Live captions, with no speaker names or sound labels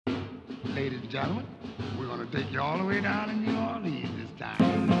Ladies and gentlemen, we're going to take you all the way down to New Orleans this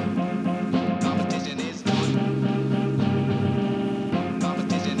time. Competition is on.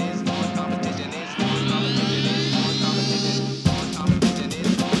 Competition is on. Competition is on. Competition is on. Competition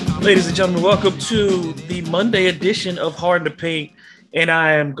is on. Ladies and gentlemen, welcome to the Monday edition of Hard to Paint. And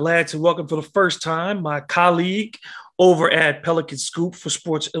I am glad to welcome for the first time my colleague over at Pelican Scoop for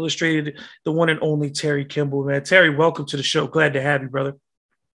Sports Illustrated, the one and only Terry Kimball. Man, Terry, welcome to the show. Glad to have you, brother.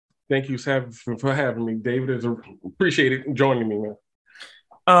 Thank you for having me, David. Appreciate it joining me,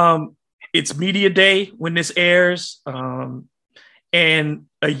 man. It's media day when this airs. And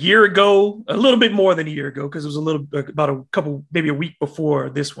a year ago, a little bit more than a year ago, because it was about a couple, maybe a week before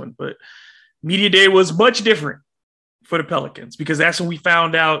this one, but media day was much different for the Pelicans because that's when we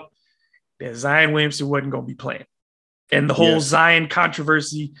found out that Zion Williamson wasn't going to be playing. And the whole Zion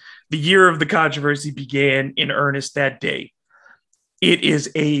controversy, the year of the controversy began in earnest that day. It is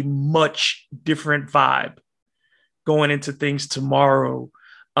a much different vibe going into things tomorrow.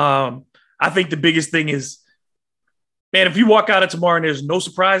 I think the biggest thing is, man, if you walk out of tomorrow and there's no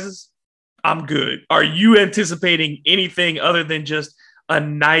surprises, I'm good. Are you anticipating anything other than just a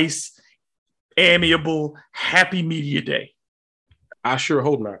nice, amiable, happy media day? I sure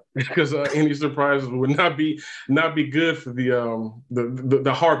hope not, because any surprises would not be good for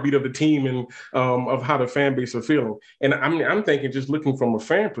the heartbeat of the team and of how the fan base are feeling. And I'm thinking, just looking from a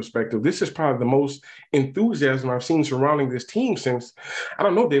fan perspective, this is probably the most enthusiasm I've seen surrounding this team since, I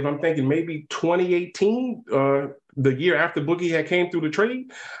don't know, Dave, I'm thinking maybe 2018, the year after Boogie had came through the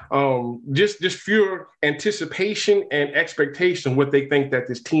trade. Just pure anticipation and expectation what they think that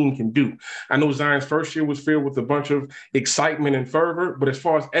this team can do. I know Zion's first year was filled with a bunch of excitement and fervor, but as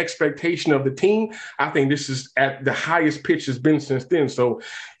far as expectation of the team, I think this is at the highest pitch it's been since then. So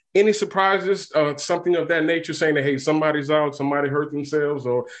any surprises, something of that nature, saying that, hey, somebody's out, somebody hurt themselves,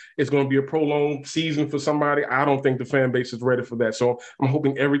 or it's going to be a prolonged season for somebody, I don't think the fan base is ready for that. So I'm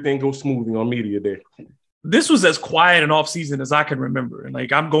hoping everything goes smoothly on media day. This was as quiet an off season as I can remember. And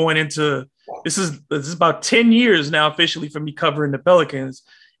like, I'm going into, this is about 10 years now officially for me covering the Pelicans.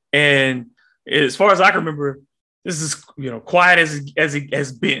 And as far as I can remember, this is, quiet as it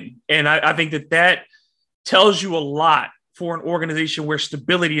has been. And I think that tells you a lot for an organization where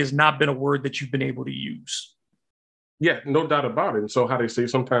stability has not been a word that you've been able to use. Yeah, no doubt about it. And so how they say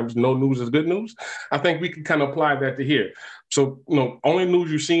sometimes no news is good news. I think we can kind of apply that to here. So, only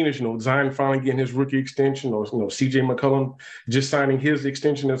news you've seen is, Zion finally getting his rookie extension, or, CJ McCollum just signing his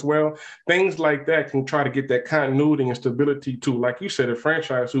extension as well. Things like that can try to get that continuity and stability to, like you said, a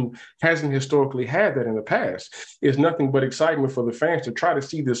franchise who hasn't historically had that in the past. Is nothing but excitement for the fans to try to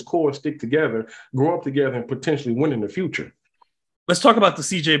see this core stick together, grow up together, and potentially win in the future. Let's talk about the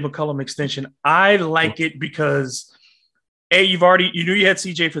CJ McCollum extension. I like it because, A, you knew you had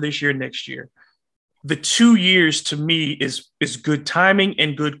CJ for this year and next year. The 2 years to me is good timing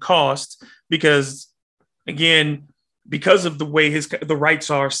and good cost because, again, because of the way the rights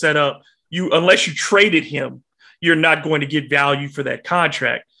are set up, unless you traded him, you're not going to get value for that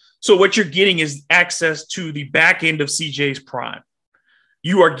contract. So what you're getting is access to the back end of CJ's prime.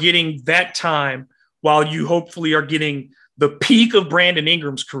 You are getting that time while you hopefully are getting the peak of Brandon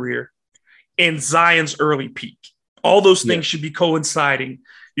Ingram's career and Zion's early peak. All those things should be coinciding.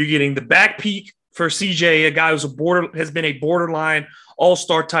 You're getting the back peak for CJ, a guy who's has been a borderline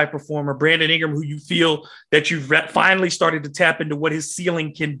all-star type performer. Brandon Ingram, who you feel that you've finally started to tap into what his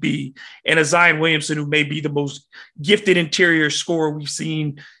ceiling can be, and a Zion Williamson, who may be the most gifted interior scorer we've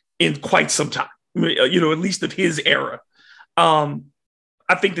seen in quite some time, at least of his era. I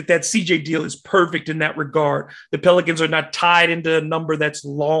think that CJ deal is perfect in that regard. The Pelicans are not tied into a number that's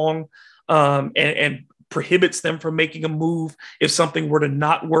long and prohibits them from making a move if something were to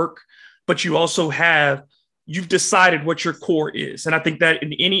not work. But you also you've decided what your core is. And I think that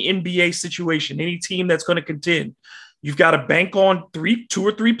in any NBA situation, any team that's going to contend, you've got to bank on two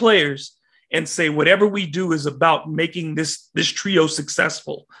or three players and say, whatever we do is about making this trio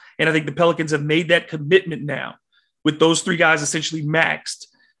successful. And I think the Pelicans have made that commitment now with those three guys essentially maxed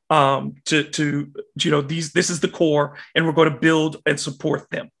this is the core, and we're going to build and support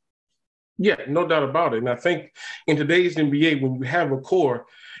them. Yeah, no doubt about it. And I think in today's NBA, when you have a core,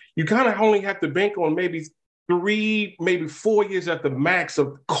 you kind of only have to bank on maybe 3, maybe 4 years at the max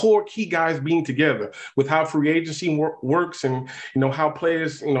of core key guys being together with how free agency works and, how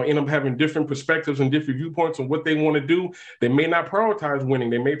players, end up having different perspectives and different viewpoints on what they want to do. They may not prioritize winning.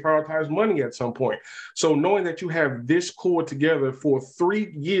 They may prioritize money at some point. So knowing that you have this core together for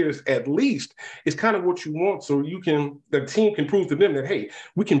 3 years at least is kind of what you want. So the team can prove to them that, hey,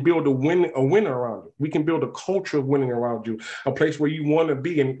 we can build a winner around you. We can build a culture of winning around you, a place where you want to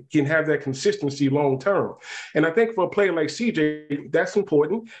be and can have that consistency long term. And I think for a player like CJ, that's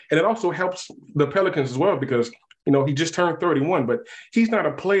important. And it also helps the Pelicans as well because, he just turned 31, but he's not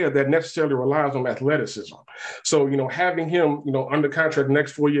a player that necessarily relies on athleticism. So, having him, under contract the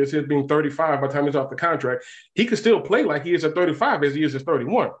next 4 years, him being 35 by the time he's off the contract, he could still play like he is at 35 as he is at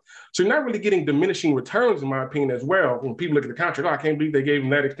 31. So you're not really getting diminishing returns, in my opinion, as well. When people look at the contract, I can't believe they gave him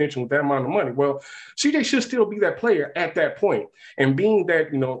that extension with that amount of money. Well, CJ should still be that player at that point. And being that,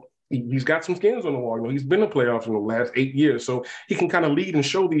 he's got some skins on the wall. He's been in playoffs in the last 8 years. So he can kind of lead and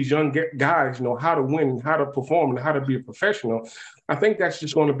show these young guys, how to win, how to perform, and how to be a professional. I think that's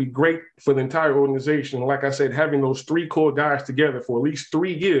just going to be great for the entire organization. Like I said, having those 3 core guys together for at least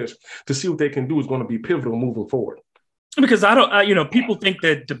 3 years to see what they can do is going to be pivotal moving forward. Because people think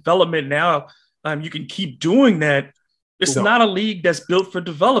that development now, you can keep doing that. It's not a league that's built for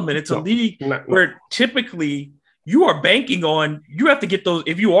development. It's a league where typically you are banking on, you have to get those.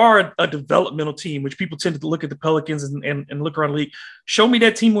 If you are a developmental team, which people tend to look at the Pelicans and look around the league, show me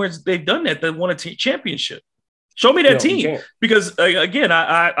that team where they've done that won a championship. Show me that team. Because again,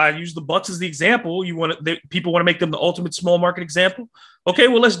 I use the Bucks as the example. People want to make them the ultimate small market example. Okay,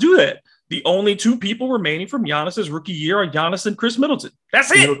 well, let's do that. The only 2 people remaining from Giannis's rookie year are Giannis and Chris Middleton.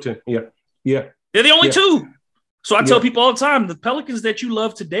 That's it. Middleton. Yeah. They're the only 2. So I tell people all the time, the Pelicans that you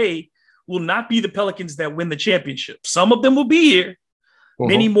love today will not be the Pelicans that win the championship. Some of them will be here.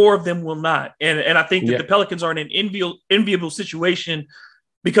 Many more of them will not. And I think that the Pelicans are in an enviable situation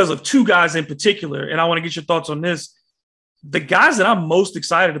because of 2 guys in particular. And I want to get your thoughts on this. The guys that I'm most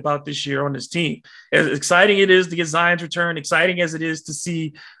excited about this year on this team, as exciting it is to get Zion's return, exciting as it is to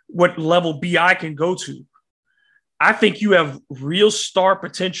see what level BI can go to, I think you have real star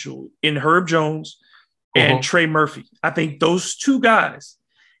potential in Herb Jones and Trey Murphy. I think those 2 guys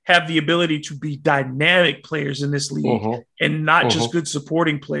have the ability to be dynamic players in this league and not just good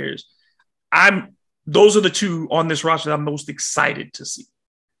supporting players. Those are the 2 on this roster that I'm most excited to see.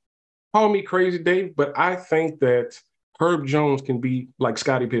 Call me crazy, Dave, but I think that Herb Jones can be like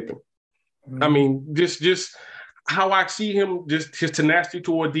Scottie Pippen. I mean, just how I see him, just his tenacity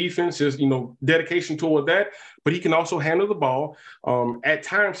toward defense, his dedication toward that. But he can also handle the ball. At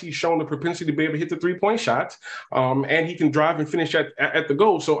times, he's shown the propensity to be able to hit the 3-point shots, and he can drive and finish at the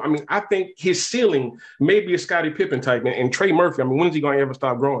goal. So, I mean, I think his ceiling may be a Scottie Pippen type. And Trey Murphy, I mean, when is he going to ever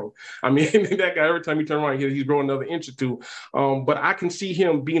stop growing? I mean, that guy, every time he turns around, he's growing another inch or 2. But I can see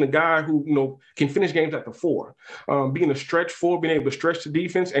him being a guy who, can finish games at the 4, being a stretch 4, being able to stretch the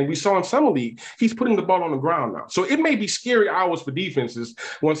defense. And we saw in Summer League, he's putting the ball on the ground now. So it may be scary hours for defenses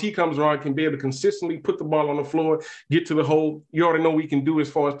once he comes around, can be able to consistently put the ball on the floor, get to the hole. You already know what he can do as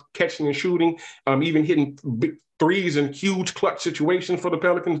far as catching and shooting, even hitting big threes in huge clutch situations for the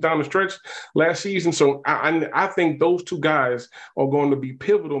Pelicans down the stretch last season. So I think those 2 guys are going to be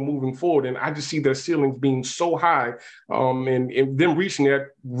pivotal moving forward. And I just see their ceilings being so high, and them reaching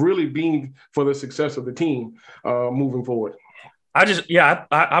that really being for the success of the team moving forward.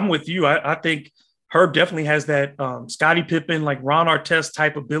 I'm with you. I think Herb definitely has that Scottie Pippen, like Ron Artest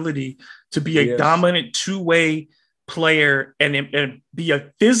type ability to be a dominant 2-way player and be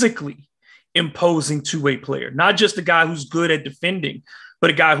a physically imposing 2-way player, not just a guy who's good at defending, but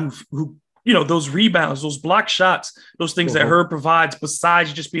a guy who those rebounds, those block shots, those things that Herb provides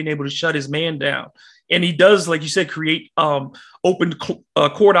besides just being able to shut his man down. And he does, like you said, create open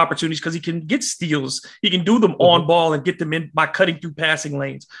court opportunities because he can get steals. He can do them on ball and get them in by cutting through passing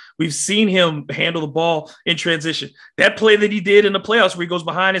lanes. We've seen him handle the ball in transition. That play that he did in the playoffs where he goes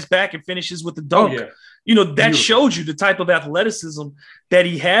behind his back and finishes with the dunk. That showed you the type of athleticism that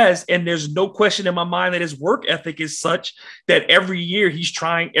he has. And there's no question in my mind that his work ethic is such that every year he's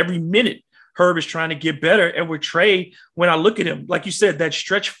trying, every minute Herb is trying to get better. And with Trey, when I look at him, like you said, that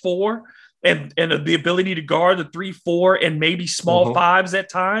stretch 4 and the ability to guard the 3-4 and maybe small 5s at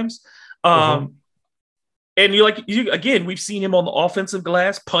times. And again, we've seen him on the offensive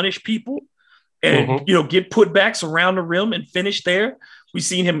glass punish people and get putbacks around the rim and finish there. We've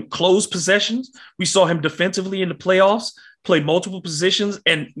seen him close possessions. We saw him defensively in the playoffs, play multiple positions,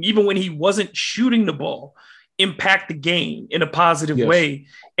 and even when he wasn't shooting the ball, impact the game in a positive way.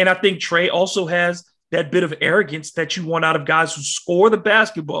 And I think Trey also has that bit of arrogance that you want out of guys who score the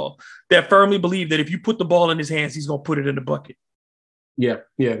basketball, that firmly believe that if you put the ball in his hands, he's going to put it in the bucket. Yeah,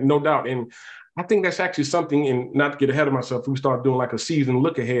 no doubt. And I think that's actually something, and not to get ahead of myself, if we start doing like a season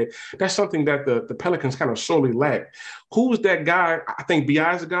look ahead, that's something that the Pelicans kind of sorely lack. Who is that guy? I think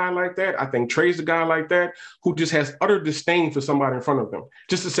B.I. is a guy like that. I think Trey's a guy like that, who just has utter disdain for somebody in front of them.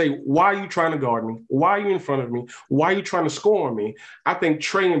 Just to say, why are you trying to guard me? Why are you in front of me? Why are you trying to score on me? I think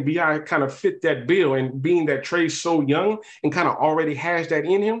Trey and B.I. kind of fit that bill. And being that Trey's so young and kind of already has that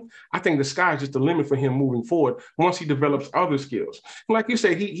in him, I think the sky's just the limit for him moving forward once he develops other skills. And like you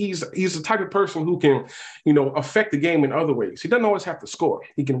said, he's the type of person who can, affect the game in other ways. He doesn't always have to score.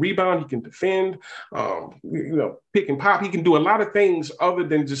 He can rebound, he can defend, pick and pop. He can do a lot of things other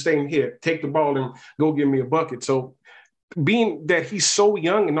than just saying, here, take the ball and go give me a bucket. So being that he's so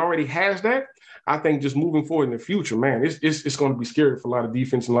young and already has that, I think just moving forward in the future, man, it's going to be scary for a lot of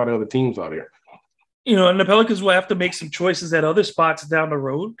defense and a lot of other teams out there. And the Pelicans will have to make some choices at other spots down the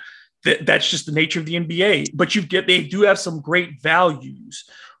road. That's just the nature of the NBA. But they do have some great values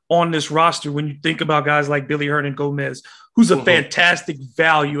on this roster when you think about guys like Billy Hernangomez, who's a fantastic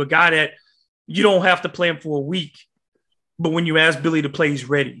value, a guy that you don't have to play him for a week. But when you ask Billy to play, he's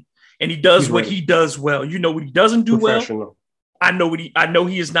ready. And he does what he does well. You know what he doesn't do well? I know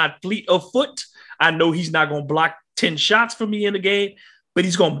he is not fleet of foot. I know he's not going to block 10 shots for me in the game, but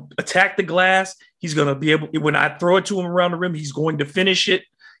he's going to attack the glass. He's going to be able, when I throw it to him around the rim, he's going to finish it.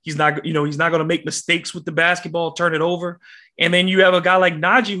 He's not going to make mistakes with the basketball, turn it over. And then you have a guy like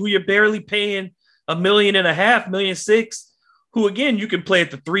Naji, who you're barely paying $1.5 million, $1.6 million, who, again, you can play at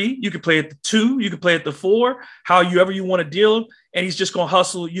the 3, you can play at the 2, you can play at the 4, however you want to deal him. And he's just going to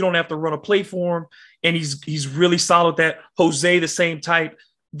hustle. You don't have to run a play for him. And he's really solid with that. Jose, the same type.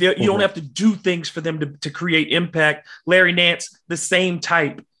 You don't have to do things for them to create impact. Larry Nance, the same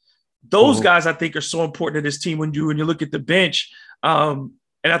type. Those guys, I think, are so important to this team when you look at the bench. And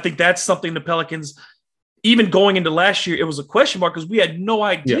I think that's something the Pelicans, even going into last year, it was a question mark because we had no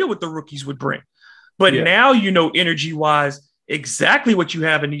idea what the rookies would bring. But now, energy-wise, exactly what you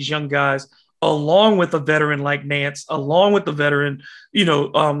have in these young guys, along with a veteran like Nance, along with the veteran,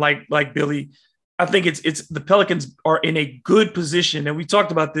 like Billy. I think it's the Pelicans are in a good position. And we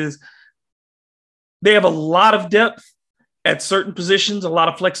talked about this. They have a lot of depth at certain positions, a lot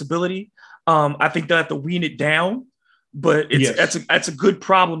of flexibility. I think they'll have to wean it down, but that's a good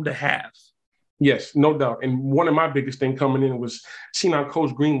problem to have. Yes, no doubt. And one of my biggest things coming in was seeing how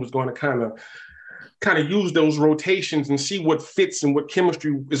Coach Green was going to kind of use those rotations and see what fits and what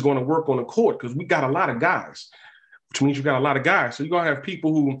chemistry is going to work on the court, because we got a lot of guys, which means you got a lot of guys. So you're going to have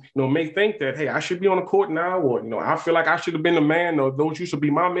people who, may think that, hey, I should be on the court now, or, I feel like I should have been the man, or those used to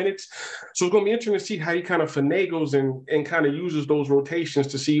be my minutes. So it's going to be interesting to see how he kind of finagles and kind of uses those rotations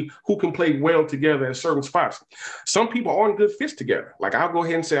to see who can play well together at certain spots. Some people aren't good fits together. Like, I'll go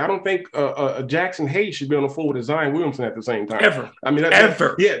ahead and say, I don't think Jackson Hayes should be on the floor with Zion Williamson at the same time. Ever. I mean,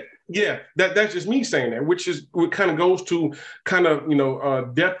 ever. Yeah, that's just me saying that, which kind of goes to kind of,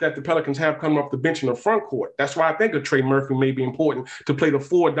 depth that the Pelicans have coming off the bench in the front court. That's why I think a Trey Murphy may be important to play the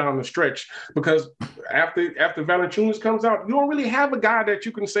 4 down the stretch, because after Valanciunas comes out, you don't really have a guy that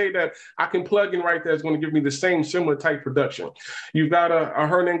you can say that I can plug in right there is going to give me the same similar type production. You've got a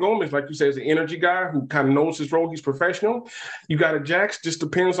Hernangomez, like you said, is an energy guy who kind of knows his role. He's professional. You got a Jax, just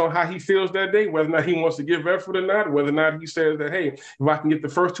depends on how he feels that day, whether or not he wants to give effort or not, whether or not he says that, hey, if I can get the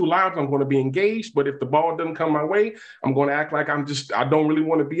first 2 lives, I'm going to be engaged. But if the ball doesn't come my way, I'm going to act like I don't really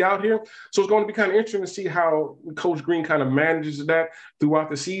want to be out here. So it's going to be kind of interesting to see how Coach Green kind of manages that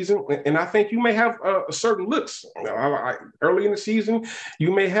throughout the season. And I think you may have certain looks. Early in the season,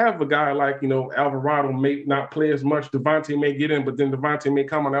 you may have a guy like, Alvarado may not play as much. Devontae may get in, but then Devontae may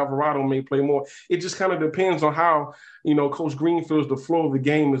come and Alvarado may play more. It just kind of depends on how, Coach Green feels the flow of the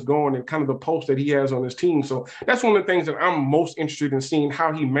game is going and kind of the post that he has on his team. So that's one of the things that I'm most interested in seeing,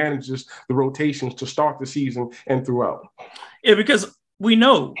 how he manages the rotations to start the season and throughout. Yeah, because we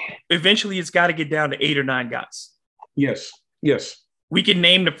know eventually it's got to get down to 8 or 9 guys. Yes. We can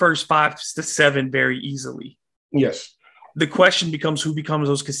name the first 5 to 7 very easily. Yes. The question becomes who becomes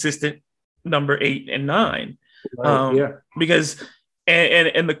those consistent number 8 and 9. Because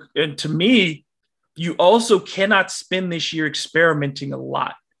and to me, you also cannot spend this year experimenting a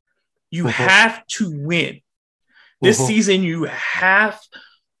lot. You have to win. This season, you have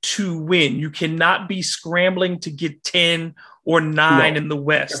to win. You cannot be scrambling to get 10 or 9 in the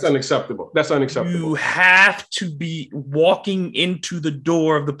West. That's unacceptable. You have to be walking into the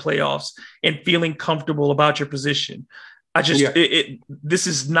door of the playoffs and feeling comfortable about your position. This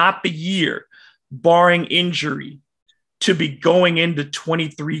is not the year, barring injury, to be going into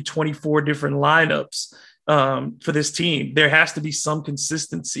 23, 24 different lineups for this team. There has to be some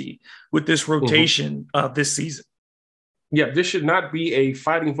consistency with this rotation this season. Yeah, this should not be a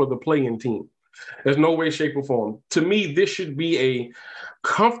fighting for the play-in team. There's no way, shape, or form. To me, this should be a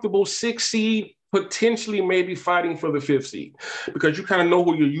comfortable 6 seed, potentially maybe fighting for the 5th seed, because you kind of know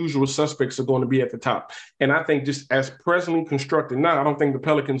who your usual suspects are going to be at the top. And I think just as presently constructed now, I don't think the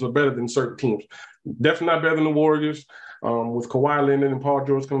Pelicans are better than certain teams. Definitely not better than the Warriors. With Kawhi Leonard and Paul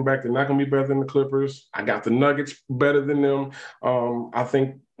George coming back, they're not going to be better than the Clippers. I got the Nuggets better than them. I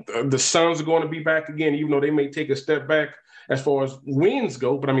think the Suns are going to be back again, even though they may take a step back as far as wins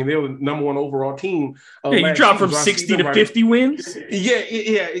go. But I mean, they were the number 1 overall team. You dropped from 60 to 50 wins? Yeah,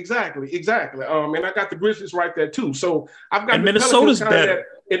 exactly. And I got the Grizzlies right there too. So I've got and Minnesota's better.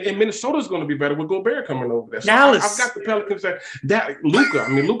 And Minnesota's going to be better with Gobert coming over there. So Dallas. I've got the Pelicans that Luka. I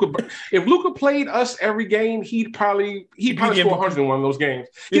mean, Luka. If Luka played us every game, he'd probably score 100 in one of those games.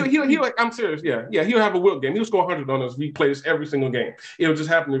 He'll I'm serious. Yeah. He'll have a Wilt game. He'll score 100 on us if he plays every single game. It'll just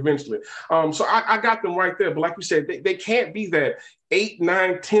happen eventually. So I got them right there. But like you said, they can't be that 8,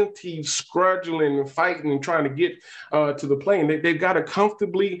 9, 10th team struggling and fighting and trying to get to the play. And they've got to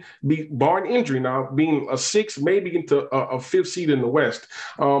comfortably be, barring injury now, being a 6, maybe into a 5th seed in the West,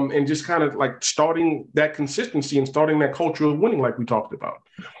 and just kind of like starting that consistency and starting that culture of winning like we talked about.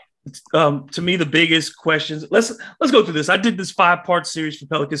 To me, the biggest questions, let's go through this. I did this 5-part series for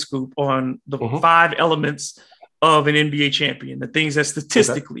Pelican Scoop on the 5 elements of an NBA champion, the things that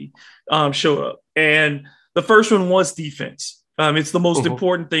statistically show up. And the first one was defense. It's the most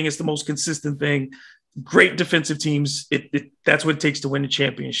important thing. It's the most consistent thing. Great defensive teams. That's what it takes to win the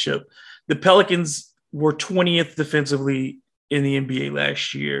championship. The Pelicans were 20th defensively in the NBA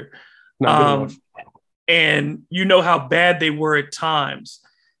last year. And you know how bad they were at times.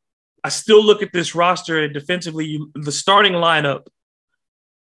 I still look at this roster and defensively, the starting lineup,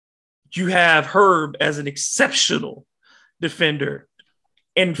 you have Herb as an exceptional defender.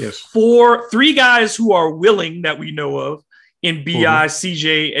 And 3 guys who are willing that we know of, in B.I.,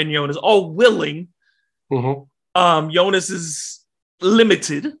 CJ, and Jonas, all willing. Jonas is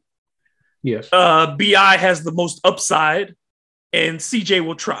limited. Yes. B.I. has the most upside, and CJ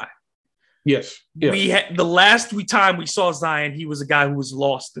will try. Yes. The last time we saw Zion, he was a guy who was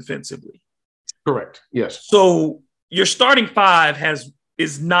lost defensively. Correct. Yes. So your starting 5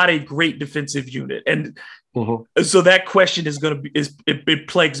 is not a great defensive unit, and so that question is going to be it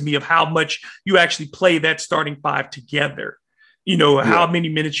plagues me of how much you actually play that starting 5 together. You know, how many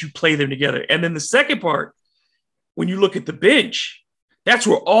minutes you play them together. And then the second part, when you look at the bench, that's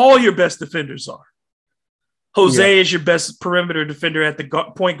where all your best defenders are. Jose is your best perimeter defender at the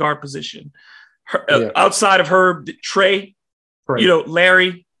point guard position. Outside of Herb, Trey,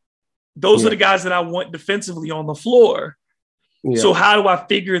 Larry, those are the guys that I want defensively on the floor. So how do I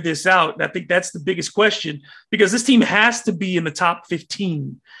figure this out? And I think that's the biggest question, because this team has to be in the top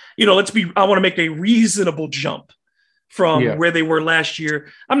 15. I want to make a reasonable jump from where they were last year.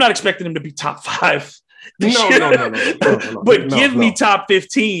 I'm not expecting them to be top 5 this year. No. But give me top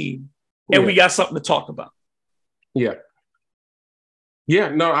 15 and we got something to talk about. Yeah.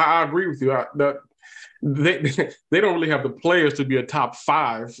 No, I agree with you. They don't really have the players to be a top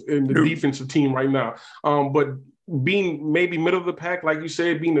 5 in the defensive team right now. But being maybe middle of the pack, like you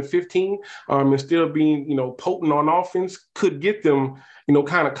said, being the 15, and still being, potent on offense could get them,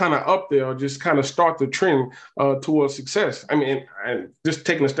 kind of up there, or just kind of start the trend towards success. I mean, and just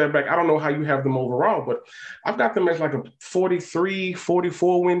taking a step back, I don't know how you have them overall, but I've got them as like a 43,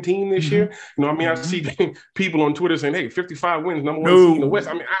 44 win team this year. I see people on Twitter saying, hey, 55 wins, number 1 seed in the West.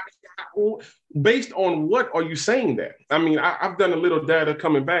 I mean, based on what are you saying that? I mean, I've done a little data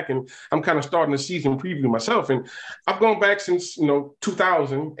coming back, and I'm kind of starting the season preview myself. And I've gone back since,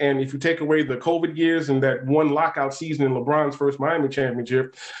 2000. And if you take away the COVID years and that one lockout season in LeBron's first Miami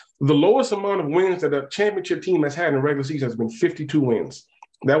championship, the lowest amount of wins that a championship team has had in regular season has been 52 wins.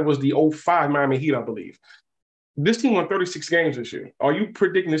 That was the 05 Miami Heat, I believe. This team won 36 games this year. Are you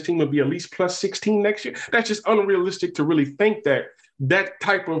predicting this team will be at least plus 16 next year? That's just unrealistic to really think that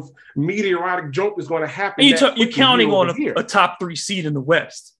type of meteoric jump is going to happen. You're counting on a top 3 seed in the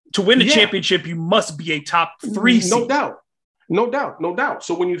West. To win the championship, you must be a top 3 seed. No doubt.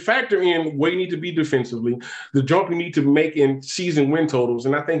 So when you factor in where you need to be defensively, the jump you need to make in season win totals,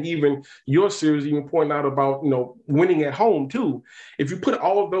 and I think even your series even pointing out about, winning at home too. If you put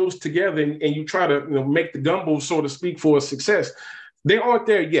all of those together and you try to, make the gumbo, so to speak, for a success, they aren't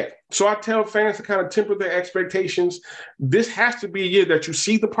there yet. So I tell fans to kind of temper their expectations. This has to be a year that you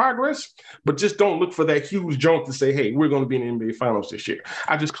see the progress, but just don't look for that huge jump to say, hey, we're going to be in the NBA Finals this year.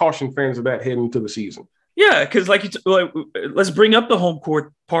 I just caution fans of that heading into the season. Yeah, because let's bring up the home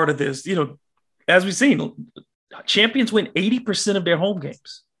court part of this. As we've seen, champions win 80% of their home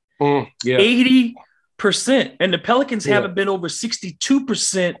games. 80%. And the Pelicans haven't been over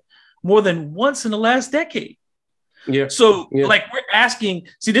 62% more than once in the last decade. Yeah. So we're asking,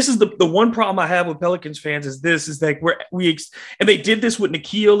 see, this is the one problem I have with Pelicans fans is that and they did this with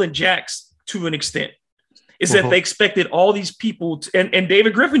Nikhil and Jax to an extent, is that they expected all these people and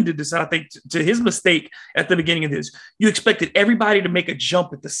David Griffin did this, I think, to his mistake at the beginning of this. You expected everybody to make a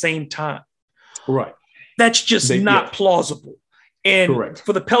jump at the same time. Right. That's just not plausible. And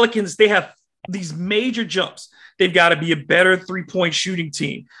for the Pelicans, they have these major jumps. They've got to be a better 3-point shooting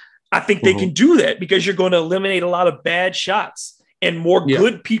team. I think they can do that because you're going to eliminate a lot of bad shots and more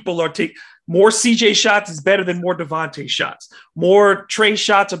good people are taking more CJ shots is better than more Devontae shots. More Trey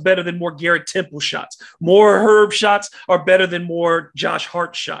shots are better than more Garrett Temple shots. More Herb shots are better than more Josh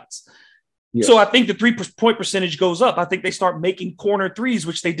Hart shots. Yes. So I think the 3-point percentage goes up. I think they start making corner threes,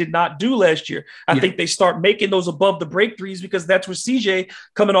 which they did not do last year. I think they start making those above the break threes because that's where CJ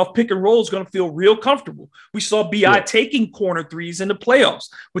coming off pick and roll is going to feel real comfortable. We saw BI taking corner threes in the playoffs,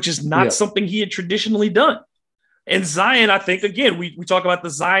 which is not something he had traditionally done. And Zion, I think, again, we talk about the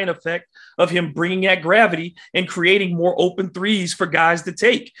Zion effect of him bringing that gravity and creating more open threes for guys to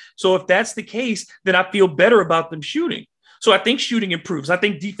take. So if that's the case, then I feel better about them shooting. So I think shooting improves. I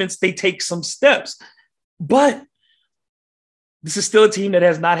think defense, they take some steps. But this is still a team that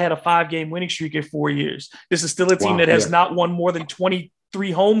has not had a 5-game winning streak in 4 years. This is still a team that has not won more than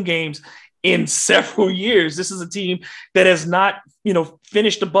 23 home games in several years. This is a team that has not,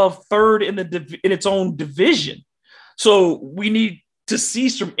 finished above third in its own division. So we need to see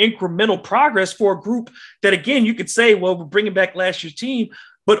some incremental progress for a group that, again, you could say, well, we're bringing back last year's team,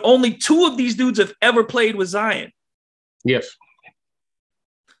 but only 2 of these dudes have ever played with Zion. Yes.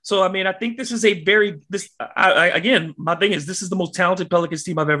 So, I mean, I think this is again, my thing is this is the most talented Pelicans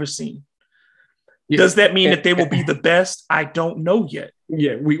team I've ever seen. Yeah. Does that mean that they will be the best? I don't know yet.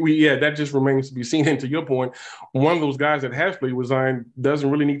 Yeah, that just remains to be seen. And to your point, one of those guys that has played with Zion doesn't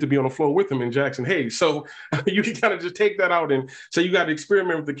really need to be on the floor with him in Jackson Hayes. So you can kind of just take that out and say you got to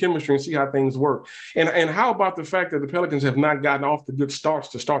experiment with the chemistry and see how things work. And how about the fact that the Pelicans have not gotten off the good starts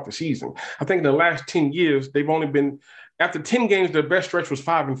to start the season? I think in the last 10 years, they've only been – after 10 games, their best stretch was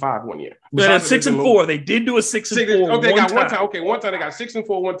 5-5 one year. But at 6-4, they did do a 6-4. Oh, they got one time. Okay, one time they got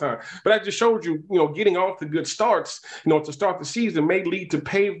 6-4 one time. But that just showed you, getting off the good starts, to start the season may lead to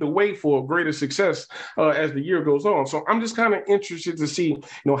pave the way for greater success as the year goes on. So I'm just kind of interested to see,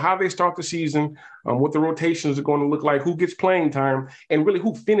 how they start the season, what the rotations are going to look like, who gets playing time, and really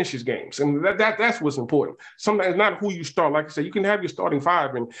who finishes games. And that's what's important. Sometimes not who you start. Like I said, you can have your starting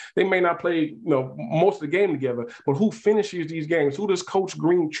 5, and they may not play, most of the game together, but who finishes these games? Who does Coach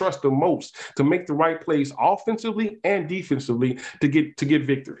Green trust the most to make the right plays offensively and defensively to get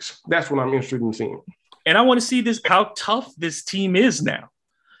victories? That's what I'm interested in seeing. And I want to see how tough this team is now.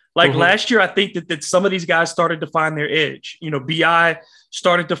 Like last year, I think that some of these guys started to find their edge. BI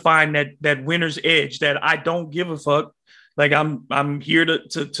started to find that winner's edge, that I don't give a fuck. Like I'm here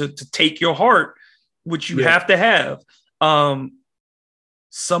to take your heart, which you have to have.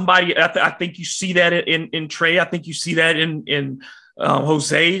 Somebody, I think you see that in Trey. I think you see that in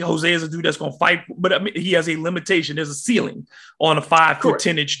Jose. Jose is a dude that's going to fight, but I mean, he has a limitation. There's a ceiling on a 5-foot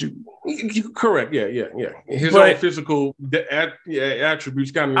 10-inch dude. Correct. Yeah. His own physical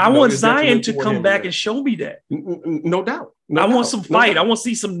attributes kind of. I want Zion to come back and show me that. No doubt. I want some fight. I want to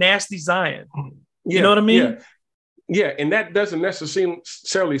see some nasty Zion. You know what I mean? Yeah, and that doesn't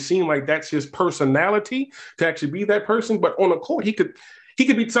necessarily seem like that's his personality to actually be that person. But on the court, he could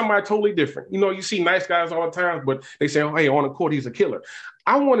be somebody totally different. You see nice guys all the time, but they say, oh, hey, on the court, he's a killer.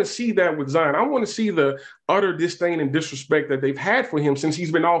 I want to see that with Zion. I want to see the utter disdain and disrespect that they've had for him since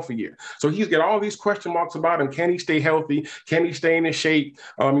he's been off a year. So he's got all these question marks about him. Can he stay healthy? Can he stay in his shape?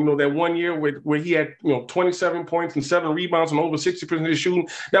 That 1 year where he had 27 points and 7 rebounds and over 60% of his shooting,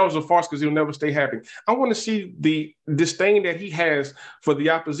 that was a farce because he'll never stay happy. I want to see the disdain that he has for the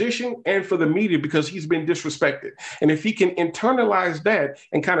opposition and for the media because he's been disrespected. And if he can internalize that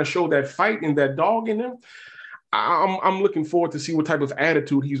and kind of show that fight and that dog in him, I'm looking forward to see what type of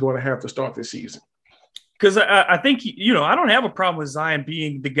attitude he's going to have to start this season. Because I think, I don't have a problem with Zion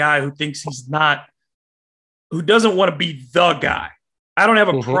being the guy who thinks who doesn't want to be the guy. I don't have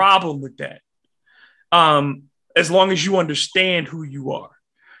a problem with that. As long as you understand who you are.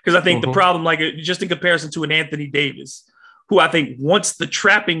 Because I think the problem, like just in comparison to an Anthony Davis, who I think wants the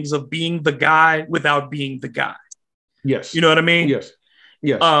trappings of being the guy without being the guy. Yes. You know what I mean? Yes.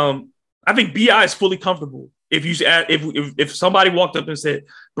 I think BI is fully comfortable. If somebody walked up and said,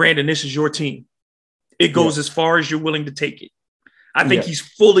 Brandon, this is your team, It goes as far as you're willing to take it. I think he's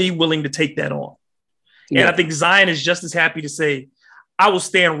fully willing to take that on. And I think Zion is just as happy to say, I will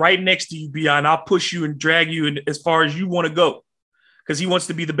stand right next to you, Beyond. I'll push you and drag you in as far as you want to go, because he wants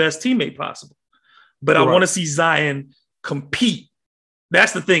to be the best teammate possible. But I want to see Zion compete.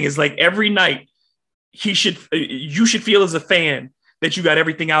 That's the thing, is like every night you should feel as a fan that you got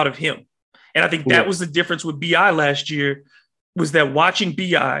everything out of him. And I think that was the difference with BI last year, was that watching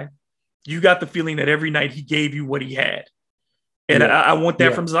BI, you got the feeling that every night he gave you what he had. And I want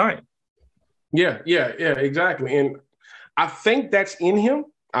that from Zion. Yeah, exactly. And I think that's in him.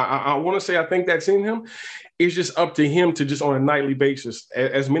 I want to say I think that's in him. It's just up to him to just on a nightly basis,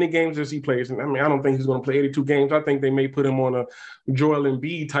 as many games as he plays. And I mean, I don't think he's going to play 82 games. I think they may put him on a Joel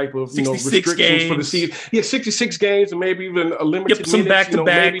Embiid type of, restrictions games for the season. Yeah, 66 games, and maybe even a limited skip some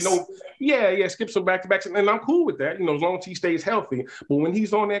back-to-backs. Skip some back-to-backs. And I'm cool with that, as long as he stays healthy. But when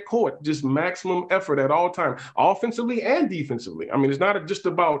he's on that court, just maximum effort at all times, offensively and defensively. I mean, it's not just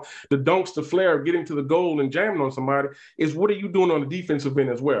about the dunks, the flair, getting to the goal and jamming on somebody. It's what are you doing on the defensive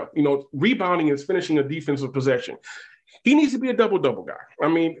end as well? Rebounding is finishing a defensive possession. He needs to be a double-double guy. I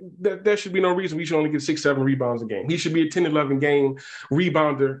mean, there should be no reason we should only get 6-7 rebounds a game. He should be a 10-11 game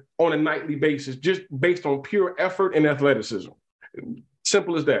rebounder on a nightly basis, just based on pure effort and athleticism.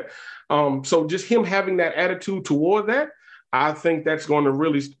 Simple as that. So just him having that attitude toward that, I think that's going to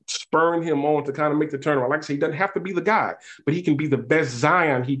really spur him on to kind of make the turnaround. Like I say, he doesn't have to be the guy, but he can be the best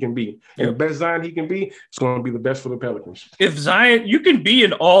Zion he can be. And the best Zion he can be, it's going to be the best for the Pelicans. If Zion, you can be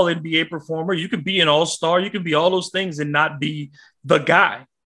an all-NBA performer, you can be an all-star, you can be all those things and not be the guy.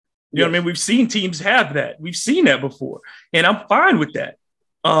 You know what I mean? We've seen teams have that. We've seen that before. And I'm fine with that.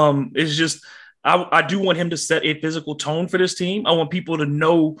 It's just, I do want him to set a physical tone for this team. I want people to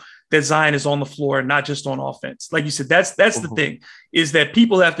know that Zion is on the floor and not just on offense. Like you said, that's the thing, is that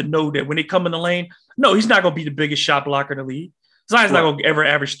people have to know that when they come in the lane, no, he's not going to be the biggest shot blocker in the league. Zion's not going to ever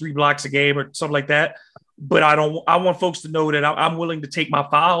average 3 blocks a game or something like that. But I want folks to know that I'm willing to take my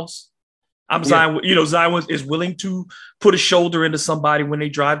fouls. Zion is willing to put a shoulder into somebody when they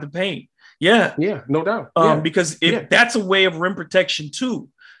drive the paint. Yeah. Yeah, no doubt. Because that's a way of rim protection too,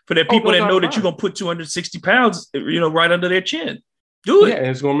 for the people that know that you're going to put 260 pounds, right under their chin. Do it. Yeah, and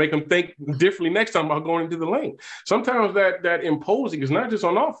it's going to make them think differently next time about going into the lane. Sometimes that imposing is not just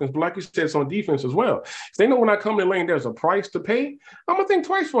on offense, but like you said, it's on defense as well. If they know when I come in the lane, there's a price to pay, I'm going to think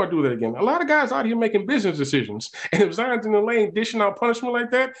twice before I do that again. A lot of guys out here making business decisions. And if Zion's in the lane dishing out punishment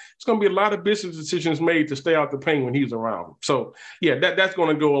like that, it's going to be a lot of business decisions made to stay out the paint when he's around. So, yeah, that's going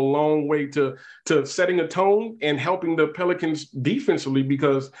to go a long way to setting a tone and helping the Pelicans defensively,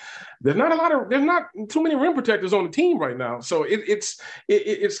 because there's not too many rim protectors on the team right now. So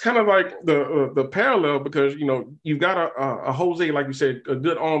it's kind of like the parallel, because you've got a Jose, like you said, a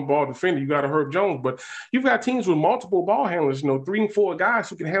good on ball defender. You got a Herb Jones, but you've got teams with multiple ball handlers. 3 and 4 guys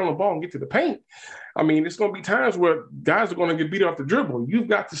who can handle the ball and get to the paint. I mean, it's going to be times where guys are going to get beat off the dribble. You've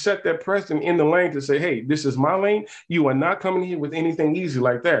got to set that precedent in the lane to say, hey, this is my lane. You are not coming here with anything easy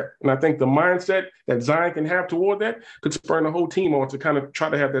like that. And I think the mindset that Zion can have toward that could spur the whole team on to kind of try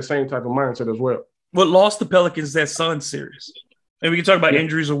to have that same type of mindset as well. What lost the Pelicans that Suns series? And we can talk about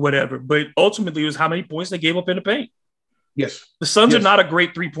injuries or whatever, but ultimately it was how many points they gave up in the paint. Yes. The Suns are not a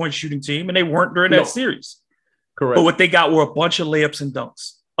great 3-point shooting team, and they weren't during that series. Correct. But what they got were a bunch of layups and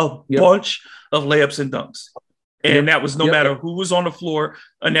dunks. Bunch of layups and dunks. And that was no matter who was on the floor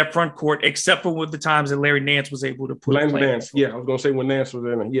in that front court, except for the times that Larry Nance was able to put Nance. Yeah, I was going to say when Nance was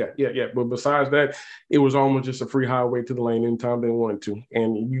in it. Yeah. But besides that, it was almost just a free highway to the lane anytime they wanted to.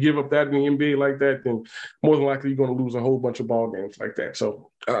 And you give up that in the NBA like that, then more than likely you're going to lose a whole bunch of ball games like that. So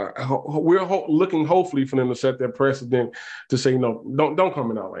we're looking hopefully for them to set that precedent to say, no, don't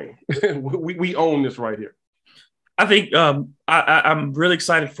come in our lane. we own this right here. I think I'm really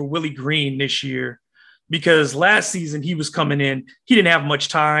excited for Willie Green this year, because last season he was coming in. He didn't have much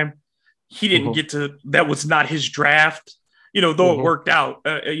time. He didn't get to – that was not his draft, though it worked out,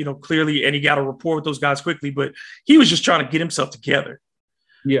 clearly, and he got a rapport with those guys quickly. But he was just trying to get himself together.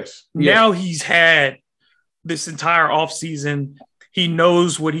 Yes. Now he's had this entire offseason. He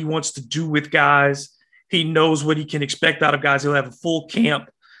knows what he wants to do with guys. He knows what he can expect out of guys. He'll have a full camp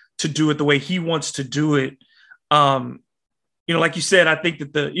to do it the way he wants to do it. Like you said, I think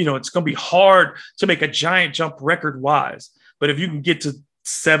that it's going to be hard to make a giant jump record wise, but if you can get to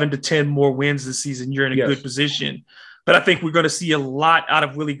 7 to 10 more wins this season, you're in a good position. But I think we're going to see a lot out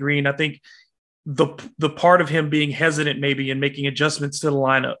of Willie Green. I think the part of him being hesitant maybe and making adjustments to the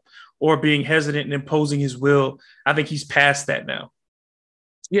lineup, or being hesitant and imposing his will, I think he's past that now.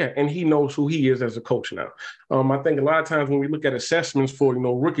 Yeah, and he knows who he is as a coach now. I think a lot of times when we look at assessments for,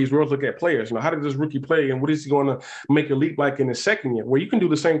 rookies, we always look at players. How did this rookie play and what is he going to make a leap like in his second year? Well, you can do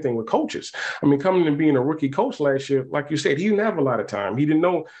the same thing with coaches. Coming and being a rookie coach last year, like you said, he didn't have a lot of time. He didn't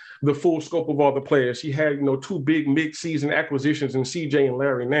know the full scope of all the players. He had, two big mid-season acquisitions in CJ and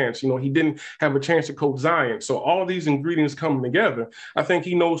Larry Nance. He didn't have a chance to coach Zion. So all these ingredients coming together, I think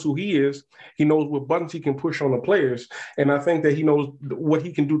he knows who he is. He knows what buttons he can push on the players. And I think that he knows what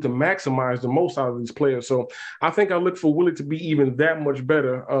he can do to maximize the most out of these players. So I think I look for Willie to be even that much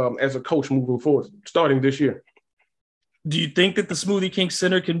better as a coach moving forward, starting this year. Do you think that the Smoothie King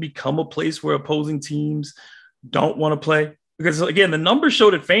Center can become a place where opposing teams don't want to play? Because, again, the numbers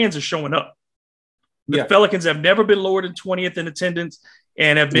show that fans are showing up. The Pelicans have never been lower than 20th in attendance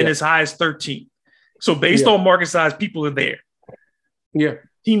and have been as high as 13th. So based on market size, people are there. Yeah.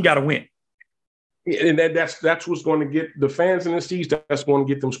 Team got to win. And that's what's going to get the fans in the seats. That's going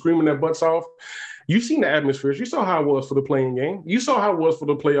to get them screaming their butts off. You've seen the atmosphere. You saw how it was for the playing game. You saw how it was for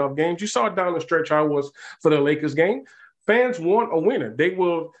the playoff games. You saw down the stretch how it was for the Lakers game. Fans want a winner. They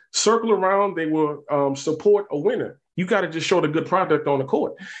will circle around. They will support a winner. You got to just show the good product on the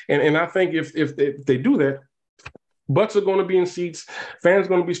court. And I think if they do that, butts are going to be in seats, fans are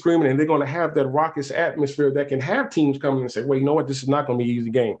going to be screaming, and they're going to have that raucous atmosphere that can have teams come in and say, well, you know what, this is not going to be an easy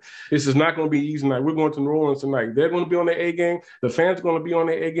game. This is not going to be easy night. We're going to New Orleans tonight. They're going to be on their A game. The fans are going to be on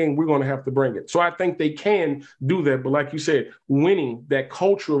their A game. We're going to have to bring it. So I think they can do that. But like you said, winning, that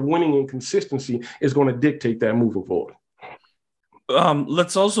culture of winning and consistency is going to dictate that moving forward.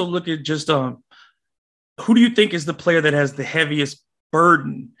 Let's also look at just who do you think is the player that has the heaviest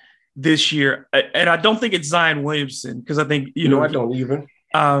burden this year? And I don't think it's Zion Williamson, because I think, I don't even.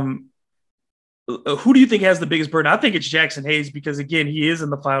 Who do you think has the biggest burden? I think it's Jackson Hayes, because, again, he is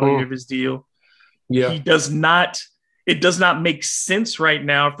in the final year of his deal. Yeah. It does not make sense right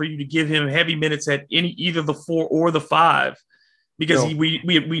now for you to give him heavy minutes at either the 4 or the 5, because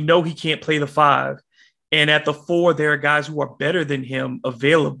we know he can't play the 5. And at the 4, there are guys who are better than him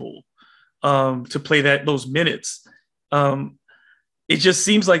available to play those minutes. It just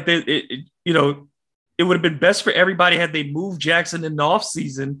seems like it would have been best for everybody had they moved Jackson in the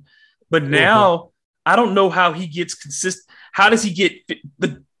offseason. But now I don't know how he gets consistent. How does he get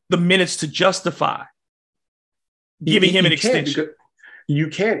the minutes to justify giving him an extension? You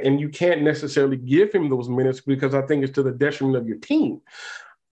can't, and you can't necessarily give him those minutes, because I think it's to the detriment of your team.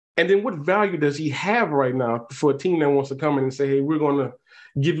 And then what value does he have right now for a team that wants to come in and say, hey, we're going to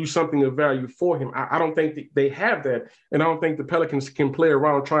give you something of value for him? I don't think they have that. And I don't think the Pelicans can play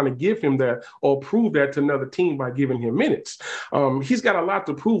around trying to give him that or prove that to another team by giving him minutes. He's got a lot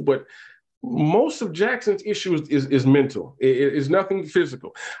to prove, but most of Jackson's issues is mental. It is nothing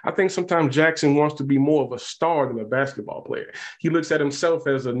physical. I think sometimes Jackson wants to be more of a star than a basketball player. He looks at himself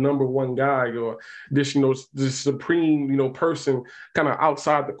as a number one guy, or this supreme, person kind of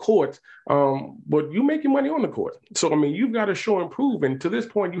outside the court. But you making money on the court. So, you've got to show and prove. And to this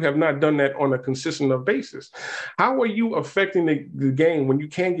point, you have not done that on a consistent enough basis. How are you affecting the game when you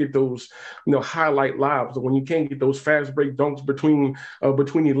can't get those, highlight lives, or when you can't get those fast break dunks between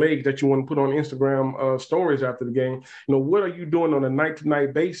your legs that you want to put on Instagram stories after the game? What are you doing on a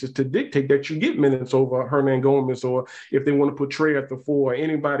night-to-night basis to dictate that you get minutes over Hernan Gomez, or if they want to put Trey at the 4 or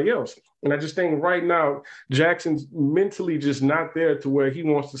anybody else? And I just think right now, Jackson's mentally just not there to where he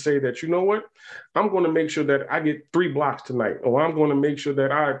wants to say that, you know what, I'm going to make sure that I get 3 blocks tonight, or I'm going to make sure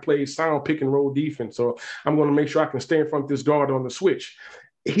that I play sound pick and roll defense, or I'm going to make sure I can stay in front of this guard on the switch.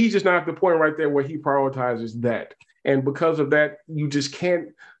 He's just not at the point right there where he prioritizes that. And because of that, you just can't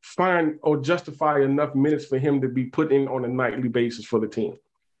find or justify enough minutes for him to be put in on a nightly basis for the team.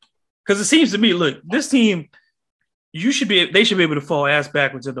 Because it seems to me, look, this team, they should be able to fall ass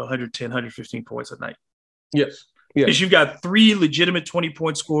backwards into 110, 115 points a night. Yes. Because you've got 3 legitimate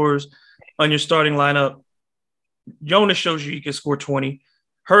 20-point scorers on your starting lineup. Jonas shows you he can score 20.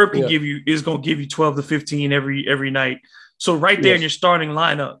 Herb is going to give you 12 to 15 every night. So right there in your starting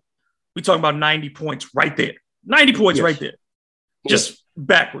lineup, we're talking about 90 points right there. 90 points right there. Just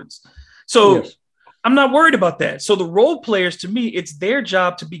backwards. So I'm not worried about that. So the role players, to me, it's their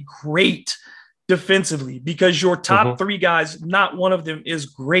job to be great defensively, because your top 3 guys, not one of them is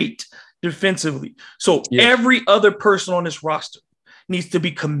great defensively. So every other person on this roster needs to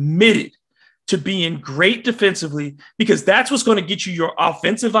be committed to being great defensively, because that's what's going to get you your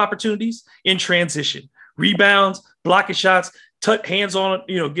offensive opportunities in transition, rebounds, blocking shots, hands on,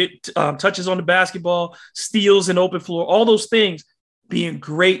 get touches on the basketball, steals and open floor, all those things, being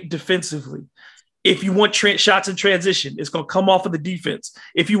great defensively. If you want shots in transition, it's going to come off of the defense.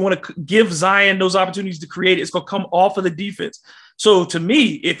 If you want to give Zion those opportunities to create it, it's going to come off of the defense. So to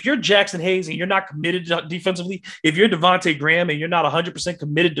me, if you're Jackson Hayes and you're not committed defensively, if you're Devontae Graham and you're not 100%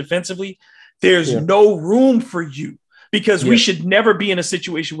 committed defensively, there's no room for you, because we should never be in a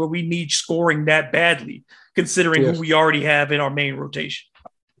situation where we need scoring that badly, considering who we already have in our main rotation.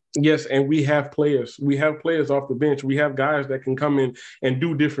 Yes, and we have players. We have players off the bench. We have guys that can come in and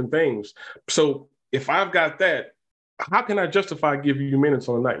do different things. So if I've got that, how can I justify giving you minutes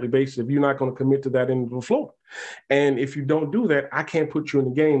on a nightly basis if you're not going to commit to that end of the floor? And if you don't do that, I can't put you in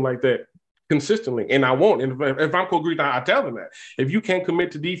the game like that consistently, and I won't. And if I'm Coach Green, I tell them that if you can't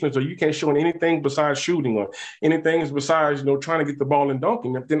commit to defense, or you can't show anything besides shooting, or anything besides trying to get the ball and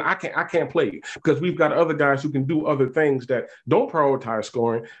dunking, then I can't play, because we've got other guys who can do other things that don't prioritize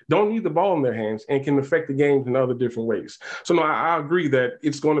scoring, don't need the ball in their hands, and can affect the games in other different ways. So no, I agree that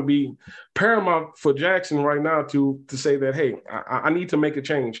it's going to be paramount for Jackson right now to say that, hey, I need to make a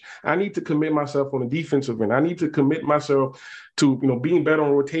change. I need to commit myself on the defensive end. I need to commit myself to being better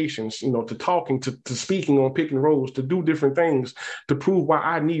on rotations, to talking, to speaking on pick and rolls, to do different things to prove why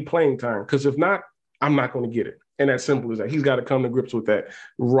I need playing time. Because if not, I'm not going to get it. And as simple as that. He's got to come to grips with that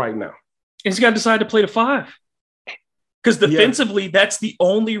right now. And he's got to decide to play the 5. Because defensively, that's the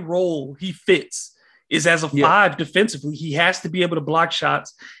only role he fits, is as a 5 defensively. He has to be able to block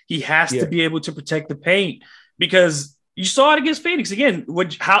shots. He has to be able to protect the paint, because you saw it against Phoenix again.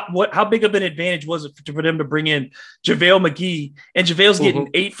 How big of an advantage was it for them to bring in JaVale McGee, and JaVale's getting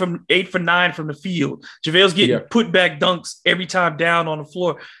 8 for 9 from the field. JaVale's getting put back dunks every time down on the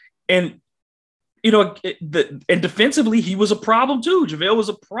floor, and and defensively he was a problem too. JaVale was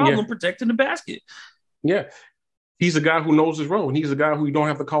a problem protecting the basket. Yeah, he's a guy who knows his role, and he's a guy who you don't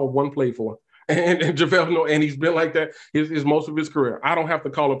have to call one play for. And JaVale, and he's been like that his most of his career. I don't have to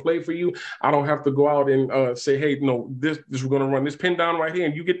call a play for you. I don't have to go out and say, hey, no, this we're going to run this pin down right here,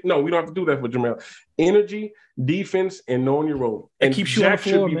 and you get no. We don't have to do that for Jamel. Energy, defense, and knowing your role. And keeps you on the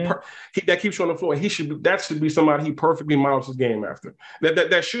floor, man. That keeps you on the floor. And that should be somebody he perfectly models his game after.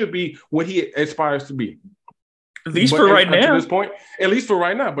 That should be what he aspires to be. At least for right now. To this point, at least for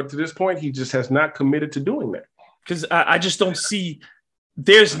right now. But to this point, he just has not committed to doing that. Because I just don't see.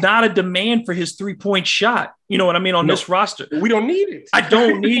 There's not a demand for his 3-point shot. You know what I mean? On this roster. We don't need it. I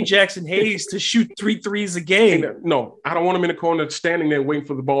don't need Jackson Hayes to shoot 3 threes a game. No, I don't want him in the corner standing there waiting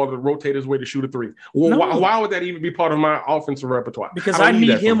for the ball to rotate his way to shoot a 3. Well, why would that even be part of my offensive repertoire? Because I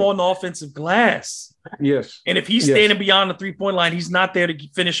need him on the offensive glass. Yes. And if he's standing beyond the 3-point line, he's not there to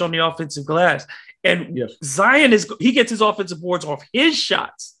finish on the offensive glass. And Zion he gets his offensive boards off his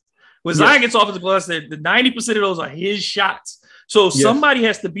shots. When Zion gets offensive glass, the 90% of those are his shots. So somebody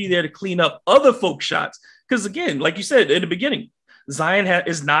has to be there to clean up other folks' shots. Because again, like you said in the beginning, Zion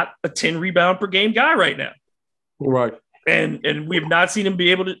is not a 10 rebound per game guy right now. Right. And we have not seen him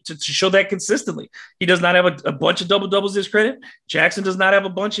be able to show that consistently. He does not have a bunch of double-doubles to his credit. Jackson does not have a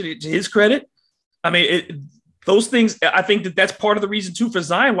bunch to his credit. I mean, those things, I think that's part of the reason too for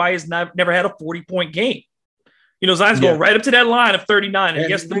Zion, why he's never had a 40-point game. Zion's going right up to that line of 39. And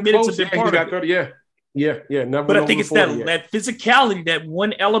yes, the minutes have been part of it. Never. But I think it's that physicality, that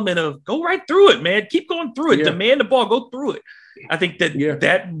one element of go right through it, man. Keep going through it. Demand the ball, go through it. I think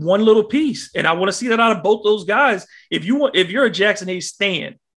that one little piece, and I want to see that out of both those guys. If you're a Jackson Hayes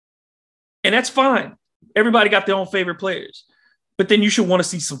stan, and that's fine. Everybody got their own favorite players, but then you should want to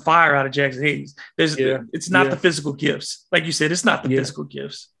see some fire out of Jackson Hayes. It's not the physical gifts, like you said. It's not the physical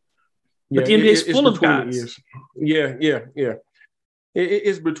gifts. But the NBA is full of guys.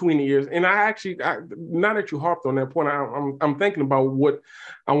 It's between the years. And now that you harped on that point, I'm thinking about what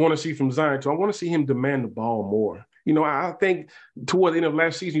I want to see from Zion too. I want to see him demand the ball more. I think toward the end of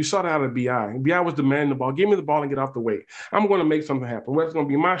last season, you saw that out of BI. BI was demanding the ball. Give me the ball and get off the way. I'm going to make something happen. Whether it's going to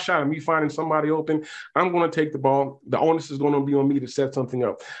be my shot or me finding somebody open, I'm going to take the ball. The onus is going to be on me to set something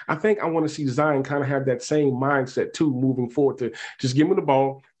up. I think I want to see Zion kind of have that same mindset too, moving forward, to just give me the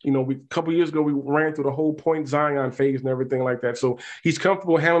ball. A couple of years ago, we ran through the whole point Zion phase and everything like that. So he's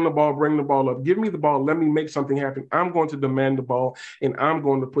comfortable handling the ball, bringing the ball up. Give me the ball. Let me make something happen. I'm going to demand the ball, and I'm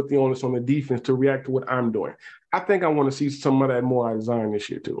going to put the onus on the defense to react to what I'm doing. I think I want to see some of that more out of Zion this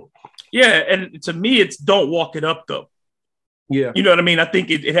year too. Yeah, and to me, it's don't walk it up though. Yeah. You know what I mean? I think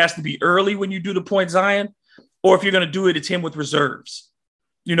it has to be early when you do the point Zion, or if you're going to do it, it's him with reserves.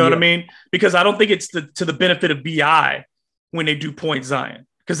 You know what I mean? Because I don't think it's to the benefit of BI when they do point Zion,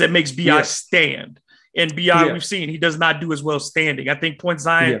 because that makes BI stand. And BI, we've seen, he does not do as well standing. I think point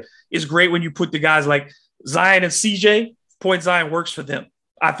Zion is great when you put the guys like Zion and CJ. Point Zion works for them.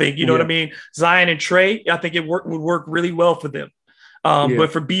 I think, you know what I mean? Zion and Trey, I think would work really well for them.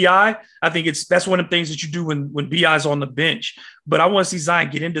 But for BI, I think that's one of the things that you do when BI is on the bench. But I want to see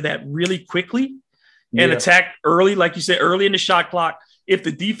Zion get into that really quickly and attack early, like you said, early in the shot clock. If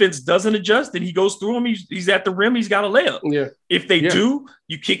the defense doesn't adjust, then he goes through him. He's at the rim. He's got a layup. Yeah. If they do,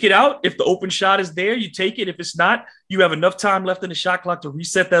 you kick it out. If the open shot is there, you take it. If it's not, you have enough time left in the shot clock to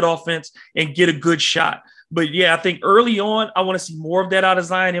reset that offense and get a good shot. But yeah, I think early on, I want to see more of that out of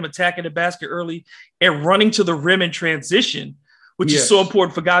Zion, him attacking the basket early and running to the rim in transition, which is so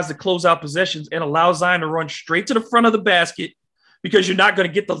important for guys to close out possessions and allow Zion to run straight to the front of the basket because you're not going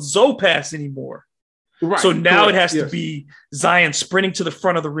to get the Zoe pass anymore. Right. So now it has to be Zion sprinting to the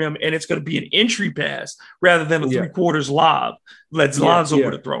front of the rim, and it's going to be an entry pass rather than a 3/4 lob. Let Lonzo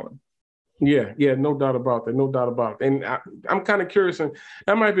over to throw him. Yeah, no doubt about that. No doubt about it. And I'm kind of curious, and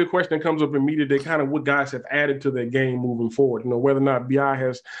that might be a question that comes up immediately, kind of what guys have added to their game moving forward. Whether or not BI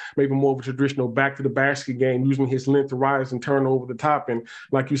has maybe more of a traditional back to the basket game, using his length to rise and turn over the top. And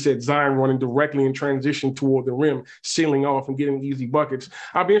like you said, Zion running directly in transition toward the rim, sealing off and getting easy buckets.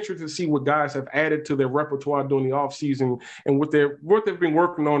 I'll be interested to see what guys have added to their repertoire during the offseason and what they've been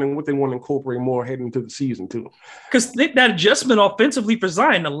working on and what they want to incorporate more heading into the season too. Because that adjustment offensively for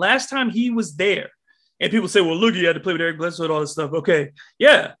Zion, the last time he was there, and people say, well, look, he had to play with Eric Bledsoe and all this stuff. Okay,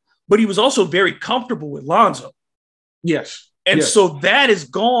 yeah, but he was also very comfortable with Lonzo. Yes. And so that is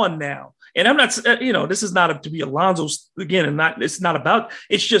gone now. And I'm not, this is not to be Alonzo again, and it's not about,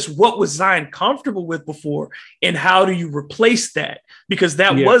 it's just what was Zion comfortable with before, and how do you replace that? Because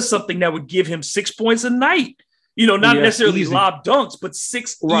that was something that would give him 6 points a night. Not necessarily easy lob dunks, but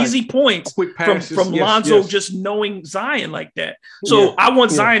 6 easy points from Lonzo just knowing Zion like that. So I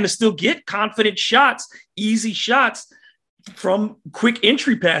want Zion to still get confident shots, easy shots from quick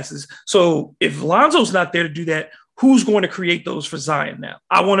entry passes. So if Lonzo's not there to do that, who's going to create those for Zion now?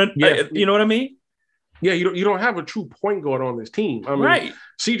 I want to, you know what I mean? Yeah, you don't have a true point guard on this team. I mean,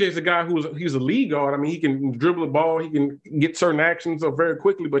 CJ's a guy he's a lead guard. I mean, he can dribble the ball, he can get certain actions up very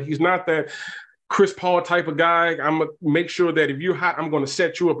quickly, but he's not that Chris Paul type of guy. I'm going to make sure that if you're hot, I'm going to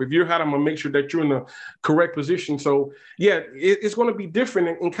set you up. If you're hot, I'm going to make sure that you're in the correct position. So, it's going to be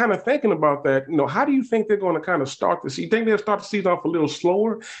different. And kind of thinking about that, how do you think they're going to kind of start the season? You think they'll start the season off a little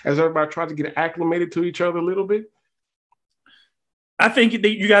slower as everybody tries to get acclimated to each other a little bit? I think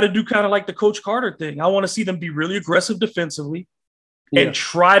you got to do kind of like the Coach Carter thing. I want to see them be really aggressive defensively and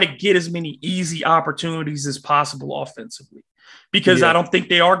try to get as many easy opportunities as possible offensively. Because I don't think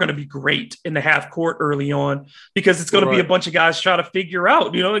they are going to be great in the half court early on, because it's going to be a bunch of guys trying to figure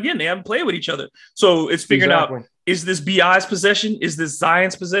out, again, they haven't played with each other. So it's figuring out, is this BI's possession? Is this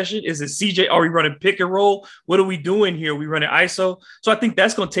Zion's possession? Is it CJ? Are we running pick and roll? What are we doing here? Are we running ISO? So I think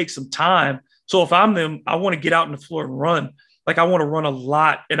that's going to take some time. So if I'm them, I want to get out on the floor and run. Like I want to run a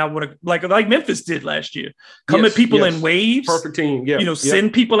lot, and I want to like Memphis did last year. Come at people in waves. Perfect team. Yeah.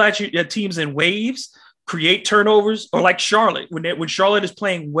 Send people at teams in waves. Create turnovers, or like Charlotte, when Charlotte is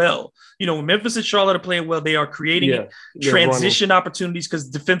playing well, when Memphis and Charlotte are playing well, they are creating transition opportunities because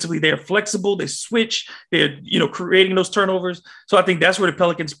defensively they are flexible, they switch, they're creating those turnovers. So I think that's where the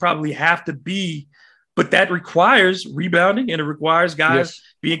Pelicans probably have to be, but that requires rebounding and it requires guys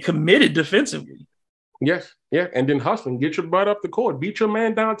being committed defensively. Yes. Yeah. And then hustling, get your butt up the court, beat your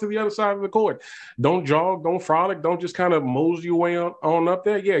man down to the other side of the court. Don't jog, don't frolic, don't just kind of mosey your way on up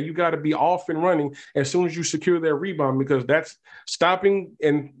there. Yeah. You got to be off and running as soon as you secure that rebound, because that's stopping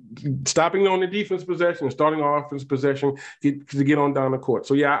on the defense possession and starting our offense possession to get on down the court.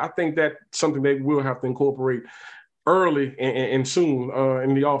 So yeah, I think that's something they will have to incorporate early and soon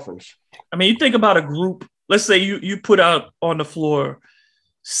in the offense. I mean, you think about a group, let's say you put out on the floor,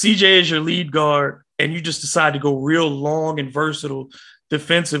 CJ is your lead guard, and you just decide to go real long and versatile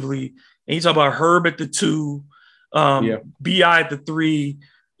defensively. And you talk about Herb at the 2, BI at the 3,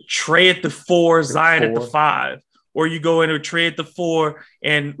 Trey at the 4, Zion at the 5. Or you go into Trey at the 4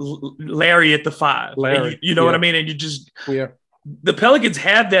 and Larry at the 5. You know what I mean? And you just the Pelicans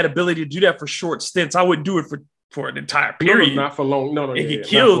have that ability to do that for short stints. I wouldn't do it for an entire period. No, not for long. No, it get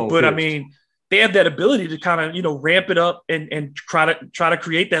killed. But periods. I mean, they have that ability to kind of, ramp it up and try to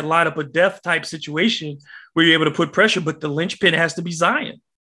create that lineup of death type situation where you're able to put pressure. But the linchpin has to be Zion.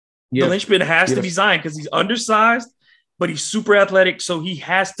 The linchpin has to be Zion because he's undersized, but he's super athletic. So he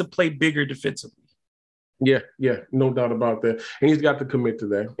has to play bigger defensively. Yeah, no doubt about that. And he's got to commit to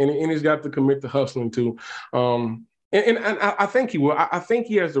that. And he's got to commit to hustling too. And I think he will. I think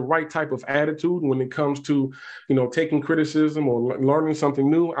he has the right type of attitude when it comes to, taking criticism or learning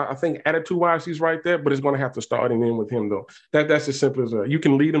something new. I think attitude-wise, he's right there, but it's going to have to start and end with him, though. That's as simple as that. You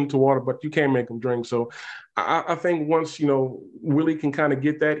can lead him to water, but you can't make him drink. So I think once, Willie can kind of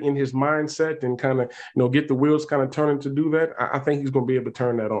get that in his mindset and kind of, get the wheels kind of turning to do that, I think he's going to be able to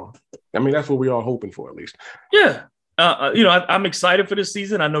turn that on. I mean, that's what we're all hoping for, at least. Yeah. I'm excited for this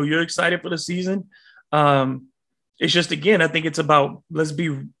season. I know you're excited for the season. It's just, again, I think it's about, let's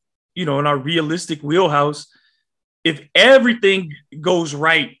be, in our realistic wheelhouse. If everything goes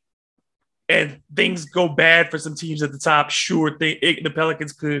right and things go bad for some teams at the top, sure, the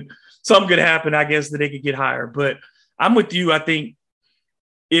Pelicans something could happen, I guess, that they could get higher. But I'm with you. I think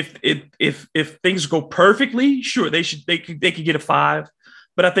if things go perfectly, sure, they could get a 5.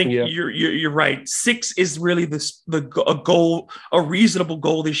 But I think you're right. 6 is really a reasonable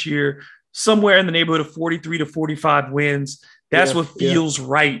goal this year, somewhere in the neighborhood of 43 to 45 wins. That's what feels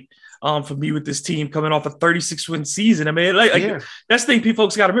right for me with this team coming off a 36-win season. I mean, that's the thing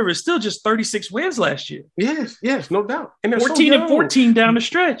folks got to remember. It's still just 36 wins last year. Yes, no doubt. And 14 and 14 down the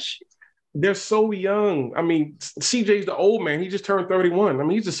stretch. They're so young. I mean, CJ's the old man. He just turned 31. I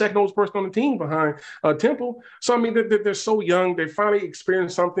mean, he's the second oldest person on the team behind Temple. So, I mean, they're so young. They finally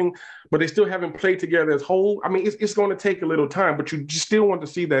experienced something, but they still haven't played together as whole. I mean, it's going to take a little time, but you still want to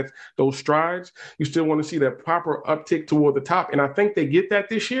see those strides. You still want to see that proper uptick toward the top. And I think they get that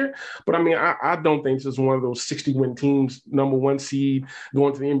this year. But, I mean, I don't think this is one of those 60-win teams, number 1 seed,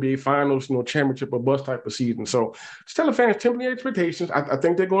 going to the NBA Finals, championship or bust type of season. So, just tell the fans, temper your expectations. I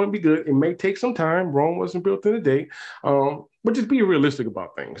think they're going to be good. It may take some time. Rome wasn't built in a day, but just be realistic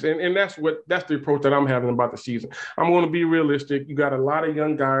about things, and that's the approach that I'm having about the season. I'm going to be realistic. You got a lot of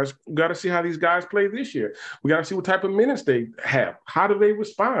young guys. You got to see how these guys play this year. We got to see what type of minutes they have. How do they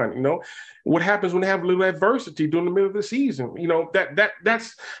respond? What happens when they have a little adversity during the middle of the season?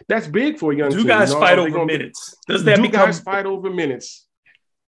 That's big for a young team. Do guys fight over minutes? Does that become guys fight over minutes?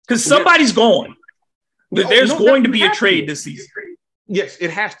 Because somebody's going. There's going to be a trade this season. Yes,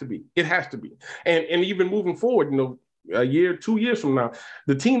 it has to be. It has to be. And even moving forward, a year, 2 years from now,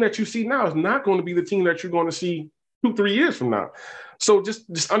 the team that you see now is not going to be the team that you're going to see 2-3 years from now. So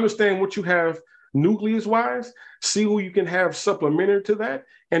just understand what you have nucleus-wise, see who you can have supplementary to that,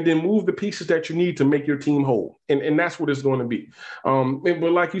 and then move the pieces that you need to make your team whole. And that's what it's going to be.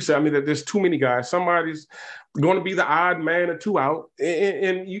 But like you said, I mean, there's too many guys. Somebody's going to be the odd man or 2 out,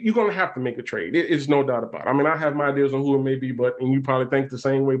 and you're going to have to make a trade. It's no doubt about it. I mean, I have my ideas on who it may be, and you probably think the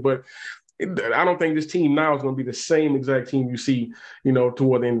same way, but I don't think this team now is going to be the same exact team you see,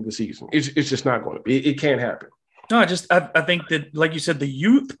 toward the end of the season. It's just not going to be. It can't happen. No, I think that, like you said, the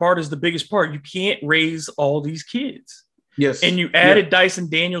youth part is the biggest part. You can't raise all these kids. Yes. And you added Dyson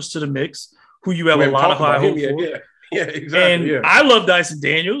Daniels to the mix, who you have a lot of high hope for. Yeah, exactly. And I love Dyson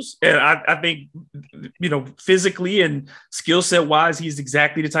Daniels. And I think, physically and skill set wise, he's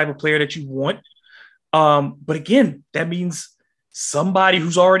exactly the type of player that you want. But again, that means somebody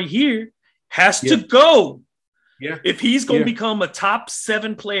who's already here has to go. Yeah. If he's going to become a top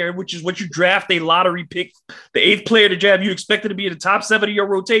 7 player, which is what you draft a lottery pick, the 8th player to draft, you expect it to be in the top 7 of your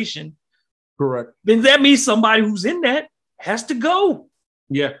rotation. Correct. Then that means somebody who's in that has to go.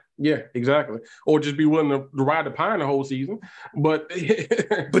 Yeah, exactly. Or just be willing to ride the pine the whole season. But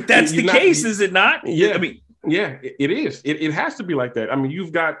that's the case, is it not? Yeah, I mean, it is. It has to be like that. I mean,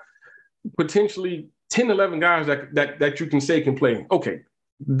 you've got potentially 10, 11 guys that you can say can play. Okay.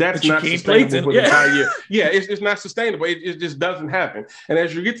 That's not sustainable for the entire year. Yeah, it's not sustainable. It just doesn't happen. And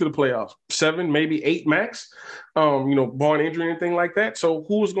as you get to the playoffs, 7, maybe 8 max, barring injury or anything like that. So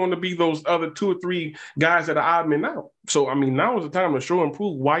who's going to be those other 2 or 3 guys that are odd men out? So, I mean, now is the time to show and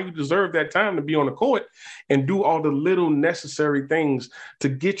prove why you deserve that time to be on the court and do all the little necessary things to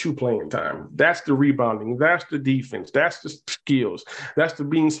get you playing time. That's the rebounding. That's the defense. That's the skills. That's the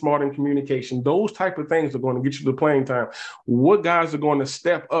being smart in communication. Those type of things are going to get you the playing time. What guys are going to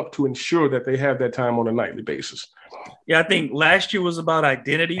step up to ensure that they have that time on a nightly basis? Yeah, I think last year was about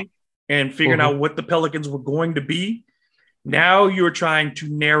identity and figuring out what the Pelicans were going to be. Now you're trying to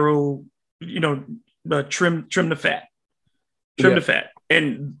narrow, trim the fat. Trim the fat.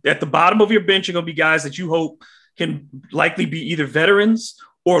 And at the bottom of your bench are going to be guys that you hope can likely be either veterans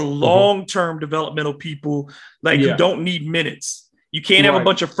or long-term developmental people who don't need minutes. You can't have a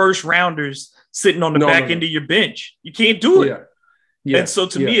bunch of first rounders sitting on the back end of your bench. You can't do it. Yeah. And so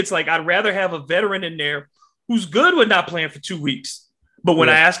to me, it's like I'd rather have a veteran in there who's good with not playing for 2 weeks. But when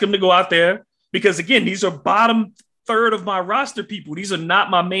I ask him to go out there, because again, these are bottom third of my roster people. These are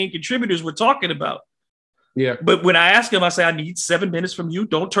not my main contributors we're talking about. Yeah. But when I ask him, I say, I need 7 minutes from you.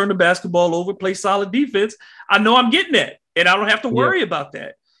 Don't turn the basketball over, play solid defense. I know I'm getting that. And I don't have to worry about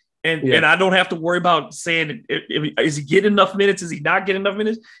that. And I don't have to worry about saying, is he getting enough minutes? Is he not getting enough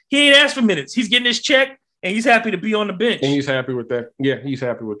minutes? He ain't asked for minutes. He's getting his check. And he's happy to be on the bench. And he's happy with that. Yeah, he's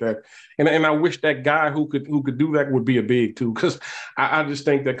happy with that. And I wish that guy who could do that would be a big too, because I just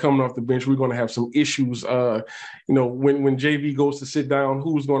think that coming off the bench, we're going to have some issues. When JV goes to sit down,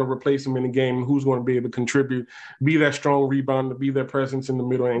 who's going to replace him in the game? Who's going to be able to contribute, be that strong rebounder, be their presence in the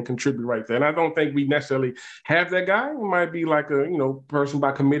middle, and contribute right there. And I don't think we necessarily have that guy. It might be like a person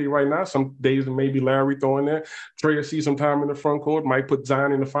by committee right now. Some days it may be Larry throwing there. Trey will see some time in the front court. Might put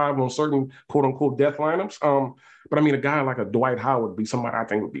Zion in the 5 on certain quote unquote death lineups. But I mean, a guy like a Dwight Howard would be somebody I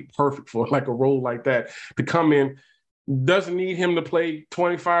think would be perfect for like a role like that, to come in. Doesn't need him to play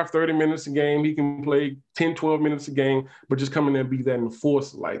 25, 30 minutes a game. He can play 10, 12 minutes a game, but just come in there and be that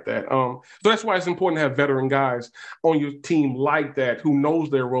enforcer like that. So that's why it's important to have veteran guys on your team like that, who knows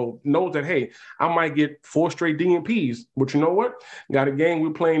their role, knows that, hey, I might get 4 straight DNPs, but you know what? Got a game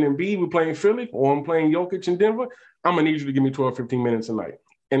we're playing in B, we're playing Philly, or I'm playing Jokic in Denver. I'm going to need you to give me 12, 15 minutes a night.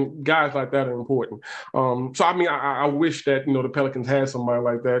 And guys like that are important. So, I mean, I wish that, the Pelicans had somebody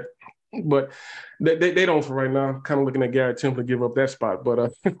like that, but they don't for right now. I'm kind of looking at Garrett Temple to give up that spot,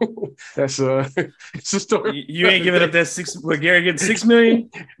 but that's it's a story. You ain't giving up that Gary getting $6 million?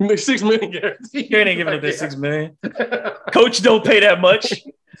 $6 million, Garrett. Gary ain't giving up that $6 million. Coach don't pay that much.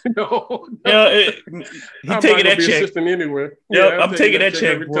 No. He taking that check. Anyway. Yeah, I'm taking that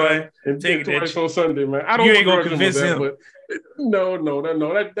check, boy. I'm taking that check on Sunday, man. I don't you ain't gonna convince him. But no.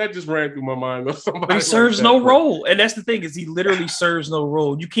 That just ran through my mind. But he serves no role, and that's the thing, is he literally serves no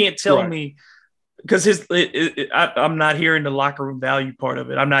role. You can't tell me, because I'm not hearing the locker room value part of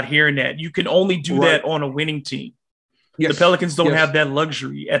it. I'm not hearing that. You can only do that on a winning team. Yes. The Pelicans don't have that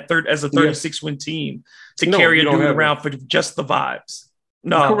luxury as a 36-win team to carry a dude around for just the vibes.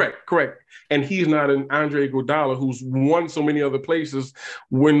 No, correct. And he's not an Andre Iguodala who's won so many other places.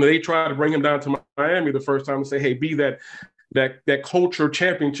 When they try to bring him down to Miami the first time and say, hey, be that culture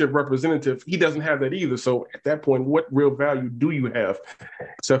championship representative, he doesn't have that either. So at that point, what real value do you have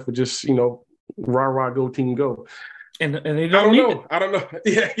except for just, rah, go team, go. And they don't need it. I don't know.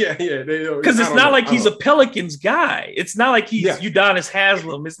 Yeah. Because it's not like he's a Pelicans guy. It's not like he's Udonis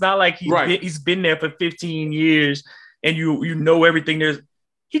Haslem. It's not like he's been there for 15 years and you know everything.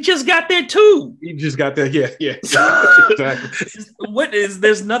 He just got there too. He just got there. Yeah. Exactly.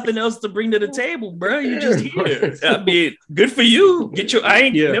 There's nothing else to bring to the table, bro. You just here. I mean, good for you. I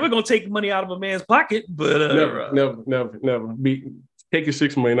ain't never gonna take money out of a man's pocket, but never. Take your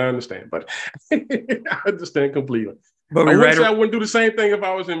 $6 million. I understand, but I understand completely. But I wouldn't do the same thing if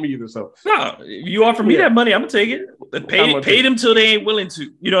I was him either. So no, you offer me that money, I'm gonna take it. Pay them till they ain't willing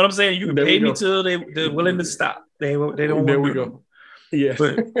to. You know what I'm saying? You can pay me till they're willing to stop. They don't. There we go. Yeah,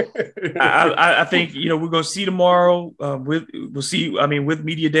 but I think we're gonna see tomorrow. We'll see. I mean, with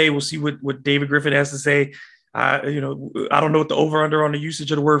Media Day, we'll see what David Griffin has to say. I don't know what the over under on the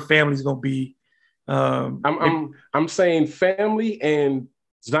usage of the word family is gonna be. I'm saying family and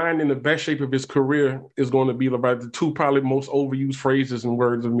Zion in the best shape of his career is going to be about the two probably most overused phrases and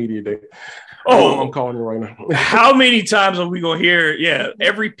words of Media Day. Oh, I'm calling it right now. How many times are we gonna hear?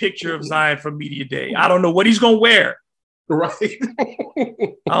 Every picture of Zion from Media Day. I don't know what he's gonna wear. Right.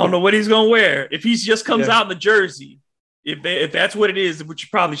 I don't know what he's gonna wear. If he just comes out in the jersey, if that's what it is, which you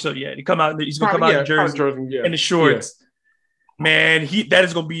probably should, he's gonna come out in the jersey and the shorts. Yeah. Man, that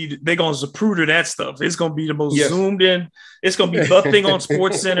is gonna be. They're gonna Zapruder that stuff. It's gonna be the most zoomed in. It's gonna be the thing on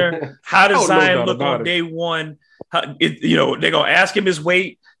SportsCenter. How does Zion look on day one? They're gonna ask him his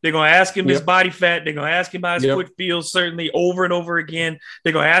weight. They're gonna ask him his body fat. They're gonna ask him how his foot feels. Certainly, over and over again.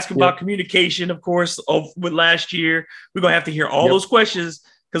 They're gonna ask him about communication, of course, with last year. We're gonna have to hear all those questions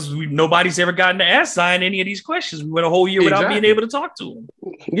because nobody's ever gotten to ask Zion any of these questions. We went a whole year without being able to talk to him.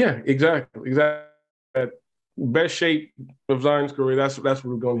 Yeah, exactly. Best shape of Zion's career. That's what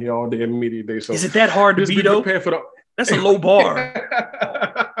we're going to hear all day in Media Day. So is it that hard to beat though? That's a low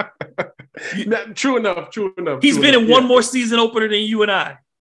bar. True enough. He's been in one more season opener than you and I.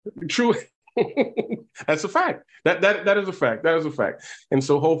 True. That's a fact. That is a fact. That is a fact. And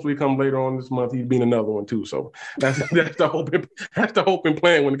so hopefully come later on this month, he's been another one too. So that's the hope. That's the hope and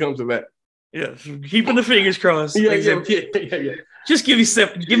plan when it comes to that. Yeah, keeping the fingers crossed. Yeah. Just give me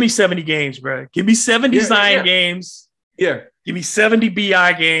 70 games, bro. Give me 70 Zion games. Yeah. Give me 70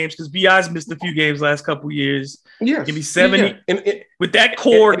 BI games because BI's missed a few games last couple years. Yes. Give me 70. Yeah. With that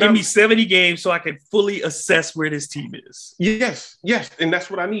core, give me 70 games so I can fully assess where this team is. Yes. And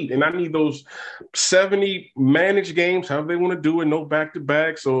that's what I need. And I need those 70 managed games, however they want to do it, no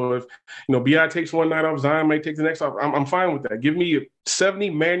back-to-back. So if, BI takes one night off, Zion may take the next off. I'm fine with that. Give me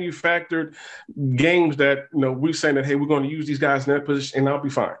 70 manufactured games that, we're saying that, hey, we're going to use these guys in that position, and I'll be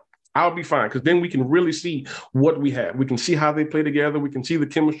fine. I'll be fine, because then we can really see what we have. We can see how they play together. We can see the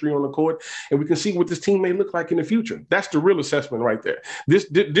chemistry on the court, and we can see what this team may look like in the future. That's the real assessment right there.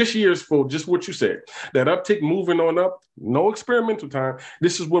 This year is for just what you said, that uptick moving on up, no experimental time.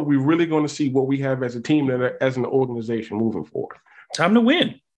 This is what we're really going to see, what we have as a team and as an organization moving forward. Time to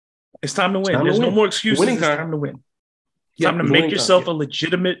win. It's time to win. There's no more excuses. It's time to win. It's time to make yourself a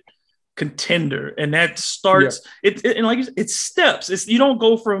legitimate contender, and that starts and like it's steps. You don't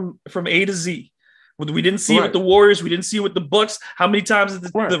go from A to Z. We didn't see it with the Warriors. We didn't see it with the Bucks. How many times did the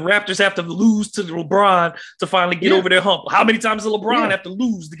Raptors have to lose to LeBron to finally get over their hump? How many times did LeBron have to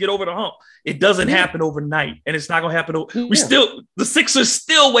lose to get over the hump? It doesn't happen overnight, and it's not going to happen. The Sixers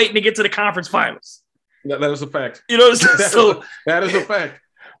still waiting to get to the conference finals. That is a fact. You know, so that is a fact.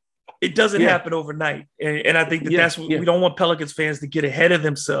 It doesn't happen overnight, and I think that's what we don't want Pelicans fans to get ahead of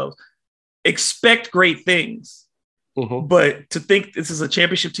themselves. Expect great things, but to think this is a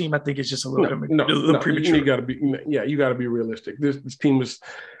championship team, I think it's just a little premature. You got to be realistic. This team is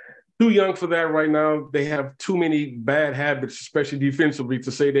too young for that right now. They have too many bad habits, especially defensively,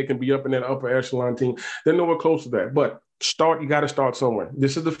 to say they can be up in that upper echelon team. They're nowhere close to that. But you got to start somewhere.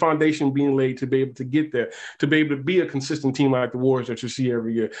 This is the foundation being laid to be able to get there, to be able to be a consistent team like the Warriors that you see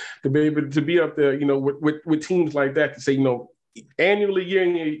every year, to be able to be up there, with teams like that, to say, annually, year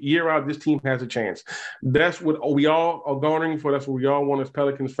in, year out, this team has a chance. That's what we all are garnering for. That's what we all want as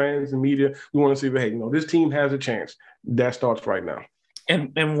Pelicans fans and media. We want to say, hey, this team has a chance. That starts right now.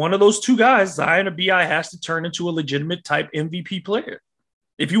 And one of those two guys, Zion or BI, has to turn into a legitimate type MVP player.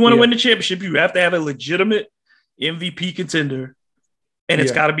 If you want to win the championship, you have to have a legitimate MVP contender. And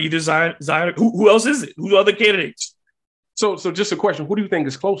it's got to be either Zion. Who else is it? Who are the candidates? So just a question. Who do you think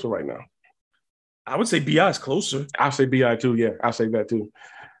is closer right now? I would say BI is closer. I'll say BI too. Yeah, I'll say that too.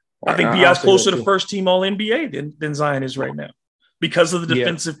 I think BI is closer to first team All NBA than Zion is right now because of the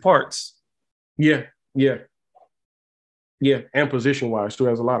defensive parts. Yeah. And position wise too,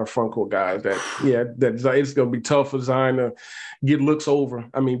 has a lot of front court guys that it's going to be tough for Zion to get looks over.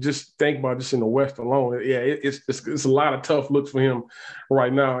 I mean, just think about this in the West alone. Yeah, it's a lot of tough looks for him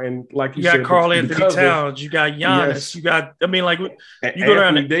right now. And like you said, got Karl Anthony Towns, you got Giannis, you got. I mean, like you go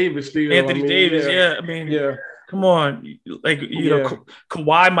down Anthony Davis still. Anthony Davis, I mean, come on, like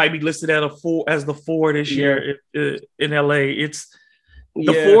Kawhi might be listed as the 4 this year in LA. It's.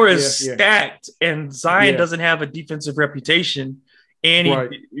 The 4 is stacked, and Zion doesn't have a defensive reputation, and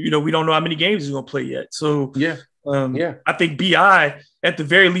we don't know how many games he's going to play yet. So I think BI, at the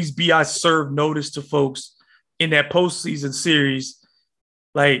very least, BI served notice to folks in that postseason series,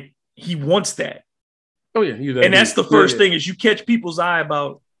 like he wants that. Oh yeah, and that's the first thing is you catch people's eye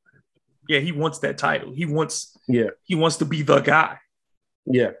about. Yeah, he wants that title. He wants to be the guy.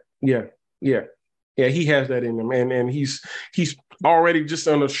 Yeah. He has that in him, and he's already just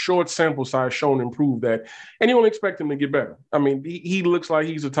on a short sample size shown and proved that, and you don't expect him to get better. I mean, he looks like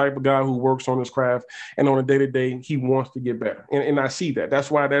he's the type of guy who works on his craft, and on a day-to-day, he wants to get better, and I see that.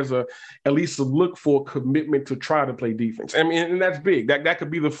 That's why there's at least a look for commitment to try to play defense. I mean, and that's big. That could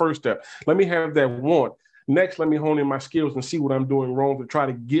be the first step. Let me have that want. Next, let me hone in my skills and see what I'm doing wrong to try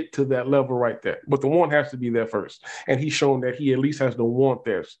to get to that level right there. But the want has to be there first. And he's shown that he at least has the want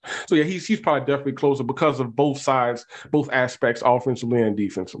there. So, he's probably definitely closer because of both sides, both aspects, offensively and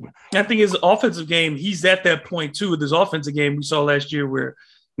defensively. I think his offensive game, he's at that point, too, with his offensive game we saw last year where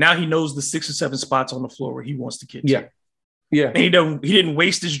now he knows the 6 or 7 spots on the floor where he wants to get to. Yeah. And he didn't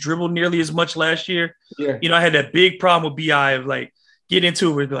waste his dribble nearly as much last year. Yeah. I had that big problem with BI of like, get into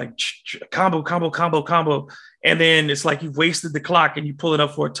it with like combo. And then it's like you've wasted the clock and you pull it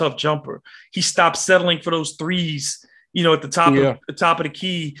up for a tough jumper. He stopped settling for those threes, at the top of the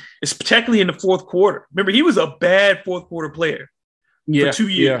key, it's particularly in the fourth quarter. Remember, he was a bad fourth quarter player for 2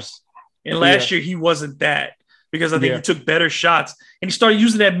 years. And last year he wasn't that because I think he took better shots and he started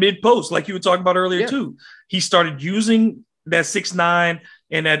using that mid post like you were talking about earlier too. He started using that 6'9"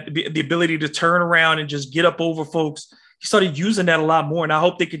 and that the ability to turn around and just get up over folks. He started using that a lot more, and I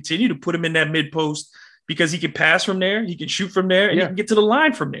hope they continue to put him in that mid post because he can pass from there, he can shoot from there, and he can get to the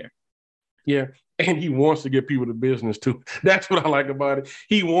line from there. Yeah, and he wants to get people to business too. That's what I like about it.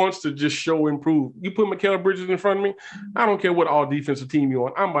 He wants to just show improve. You put Mikal Bridges in front of me, I don't care what all defensive team you're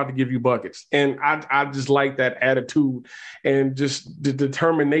on, I'm about to give you buckets. And I just like that attitude and just the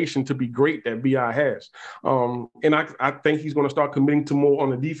determination to be great that BI has. And I think he's going to start committing to more on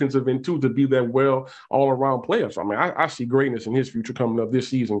the defensive end too, to be that well all-around player. So, I mean, I see greatness in his future coming up this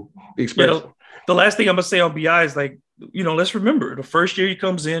season, especially. The last thing I'm going to say on BI is like, let's remember the first year he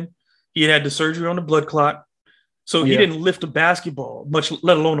comes in, he had the surgery on the blood clot. So he didn't lift a basketball, much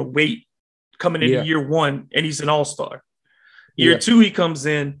let alone a weight coming into year 1, and he's an all-star. Year 2, he comes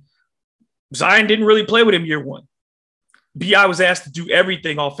in Zion didn't really play with him year one. B.I. was asked to do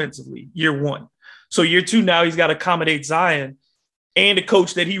everything offensively year one. So year two, now he's got to accommodate Zion and a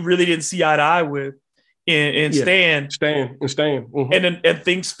coach that he really didn't see eye to eye with in Stan. Mm-hmm. And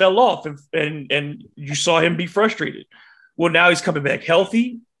things fell off and you saw him be frustrated. Well, now he's coming back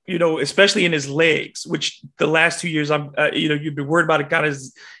healthy, especially in his legs, which the last 2 years, you've been worried about it, kind of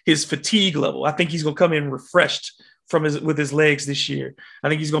his fatigue level. I think he's going to come in refreshed with his legs this year. I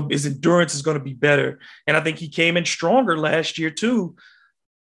think his endurance is going to be better. And I think he came in stronger last year too.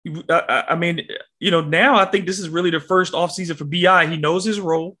 I mean, now I think this is really the first offseason for B.I. He knows his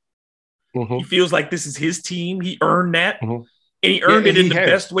role. Mm-hmm. He feels like this is his team. He earned that. Mm-hmm. And he earned it in the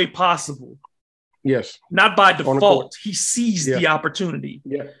best way possible. Yes. Not by default. He seized the opportunity.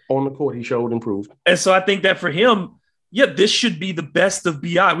 Yeah. On the court, he showed improved. And so I think that for him, this should be the best of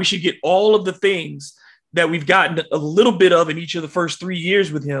B.I. We should get all of the things that we've gotten a little bit of in each of the first 3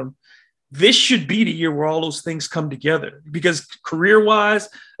 years with him. This should be the year where all those things come together, because career-wise,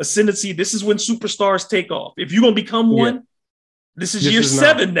 ascendancy, this is when superstars take off. If you're going to become one, this is year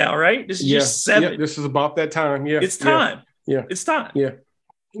 7 now, right? This is year 7. Yeah, this is about that time. Yeah. It's time. Yeah. It's time. Yeah.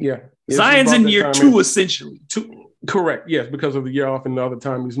 Yeah. Zion's in year 2, essentially. Correct. Yes, because of the year off and the other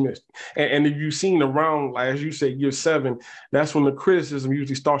time he's missed. And if you've seen around, like, as you say, year 7, that's when the criticism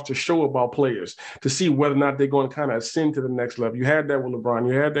usually starts to show about players to see whether or not they're going to kind of ascend to the next level. You had that with LeBron.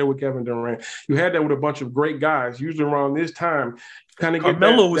 You had that with Kevin Durant. You had that with a bunch of great guys. Usually around this time, kind of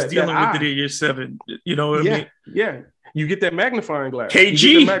Carmelo was dealing with it in year 7. You know what I mean? Yeah. You get that magnifying glass. KG.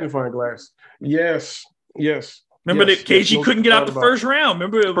 You get that magnifying glass. Yes. Remember that KG couldn't get out the first round.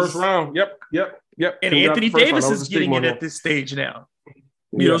 Remember it was first round. Yep. And Anthony Davis is getting it at this stage now.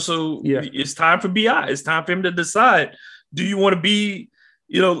 It's time for B.I. It's time for him to decide, do you want to be,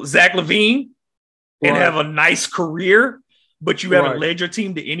 Zach LaVine and have a nice career, but you haven't led your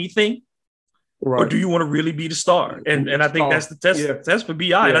team to anything? Right. Or do you want to really be the star? And I think that's the test for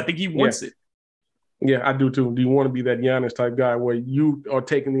B.I. And I think he wants it. Yeah, I do too. Do you want to be that Giannis type guy where you are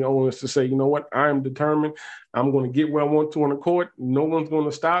taking the onus to say, you know what, I am determined. I'm going to get where I want to on the court. No one's going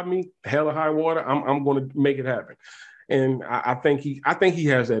to stop me. Hell or high water. I'm going to make it happen. And I think he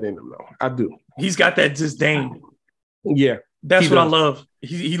has that in him, though. I do. He's got that disdain. Yeah, that's what I love.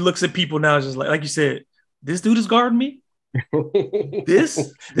 He looks at people now just like you said, this dude is guarding me. This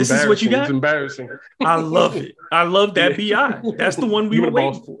is what you got. It's embarrassing. I love it. I love that B.I. That's the one we were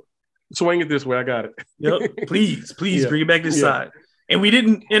waiting for. Swing it this way. I got it. Yep. Please bring it back this side. And we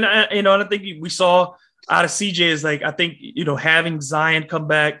didn't, and I think we saw out of CJ is like, I think, having Zion come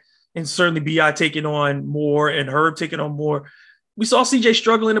back and certainly B.I. taking on more and Herb taking on more. We saw CJ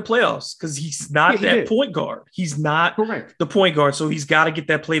struggle in the playoffs because he's not that point guard. He's not the point guard. So he's got to get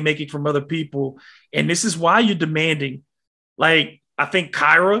that playmaking from other people. And this is why you're demanding, like, I think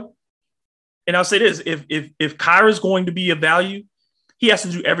Kyra, and I'll say this, if Kyra's going to be a value, he has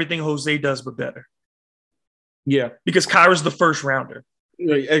to do everything Jose does, but better. Yeah. Because Kyra's the first rounder.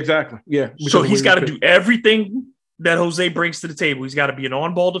 Yeah, exactly. Yeah. So he's got to do everything that Jose brings to the table. He's got to be an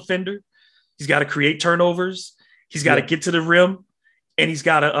on-ball defender. He's got to create turnovers. He's got to get to the rim. And he's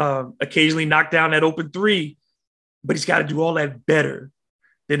got to occasionally knock down that open three. But he's got to do all that better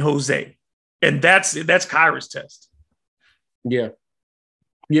than Jose. And that's Kyra's test. Yeah.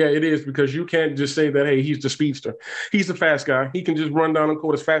 Yeah, it is, because you can't just say that, hey, he's the speedster. He's a fast guy. He can just run down the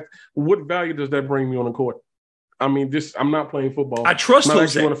court as fast. What value does that bring me on the court? I mean, I'm not playing football. I trust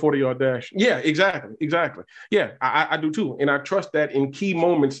Jose. I'm Jose. on a 40-yard dash. Yeah, exactly. Yeah, I do too. And I trust that in key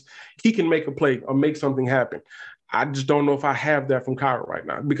moments, he can make a play or make something happen. I just don't know if I have that from Kyra right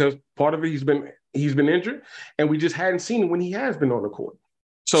now, because part of it, he's been injured, and we just hadn't seen it when he has been on the court.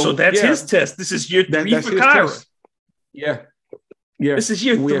 So that's his test. This is year 3 for Kyra. Test. Yeah. This is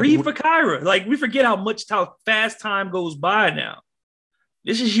year 3 for Kyra. Like, we forget how fast time goes by now.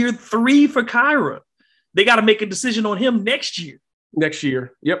 This is year 3 for Kyra. They got to make a decision on him next year.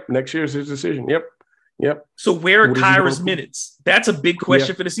 Yep. Next year is his decision. Yep. So where are Kyra's minutes? That's a big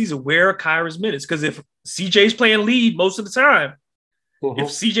question for the season. Where are Kyra's minutes? Because if CJ's playing lead most of the time, if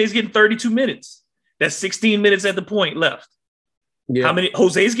CJ's getting 32 minutes, that's 16 minutes at the point left. Yeah. How many?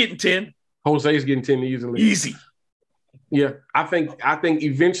 Jose's getting 10. Jose's getting 10 easily. Easy. Yeah, I think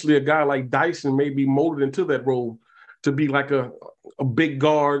eventually a guy like Dyson may be molded into that role to be like a big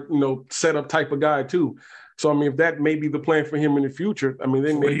guard, setup type of guy too. So I mean, if that may be the plan for him in the future, I mean,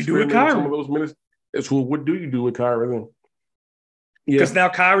 then maybe do some of those minutes. What do you do with Kyra then? Yeah, because now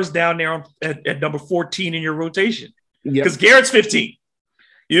Kyra's down there at number 14 in your rotation. Yeah, because Garrett's 15.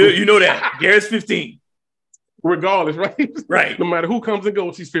 You know that Garrett's 15. Regardless, right? Right. No matter who comes and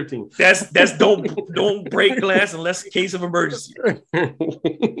goes, he's 15. That's don't break glass unless in case of emergency.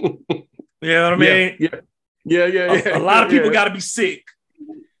 You know what I mean? Yeah. A lot of people got to be sick.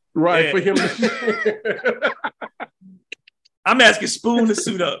 Right, Yeah. for him to I'm asking Spoon to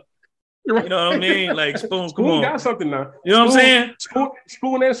suit up. You know what I mean? Like Spoon, come on. Got something now. You know what I'm saying?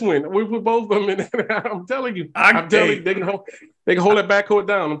 Spoon and Swin. We put both of them in. I'm telling you. I'm telling you, they can hold that backcourt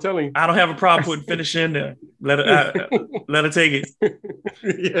down. I'm telling you. I don't have a problem putting Finish in there. Let her take it.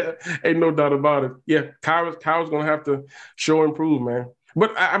 Yeah, ain't no doubt about it. Yeah, Kyra's gonna have to show improve, man.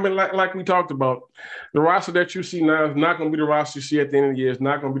 But I mean, like we talked about, the roster that you see now is not going to be the roster you see at the end of the year. It's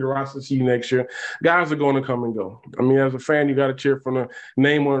not going to be the roster you see next year. Guys are going to come and go. I mean, as a fan, you got to cheer from the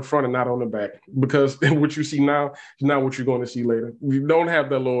name on the front and not on the back, because what you see now is not what you're going to see later. You don't have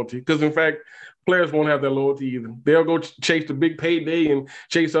that loyalty, because in fact, players won't have that loyalty either. They'll go chase the big payday and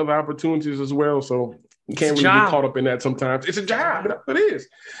chase other opportunities as well. So you can't really get caught up in that sometimes. It's a job. It is.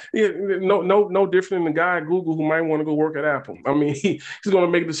 Yeah, no different than the guy at Google who might want to go work at Apple. I mean, he's going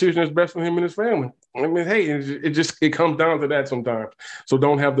to make a decision that's best for him and his family. I mean, hey, it comes down to that sometimes. So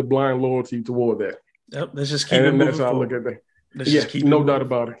don't have the blind loyalty toward that. Yep, let's just keep it moving. That's how I look at that. No doubt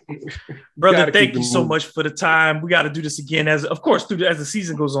about it. Brother, thank you so much for the time. We got to do this again as the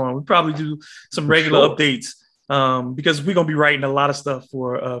season goes on. We probably do some regular updates. Because we're going to be writing a lot of stuff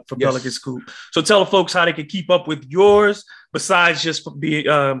for Pelican Scoop. So tell the folks how they can keep up with yours, besides just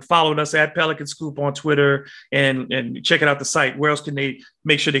following us at Pelican Scoop on Twitter and checking out the site. Where else can they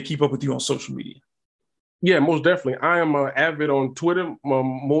make sure they keep up with you on social media? Yeah, most definitely. I am avid on Twitter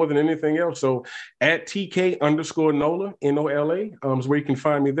more than anything else. So at TK_Nola, NOLA, is where you can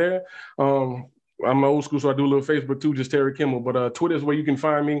find me there. I'm old school, so I do a little Facebook too, just Terry Kimmel. But Twitter is where you can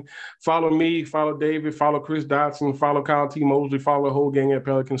find me. Follow me, follow David, follow Chris Dotson, follow Kyle T. Mosley, follow the whole gang at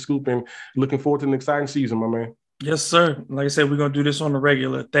Pelican Scoop, and looking forward to an exciting season, my man. Yes, sir. Like I said, we're going to do this on the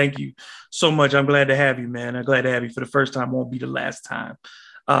regular. Thank you so much. I'm glad to have you, man. I'm glad to have you for the first time. Won't be the last time.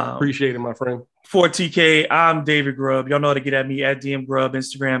 Appreciate it, my friend. For TK, I'm David Grubb. Y'all know how to get at me at DM Grubb,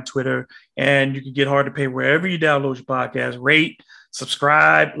 Instagram, Twitter, and you can get Hard to Pay wherever you download your podcast. Rate,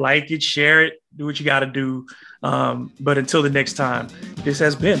 subscribe, like it, share it, do what you got to do. But until the next time, this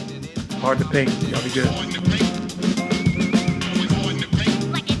has been Hard to Pay. Y'all be good.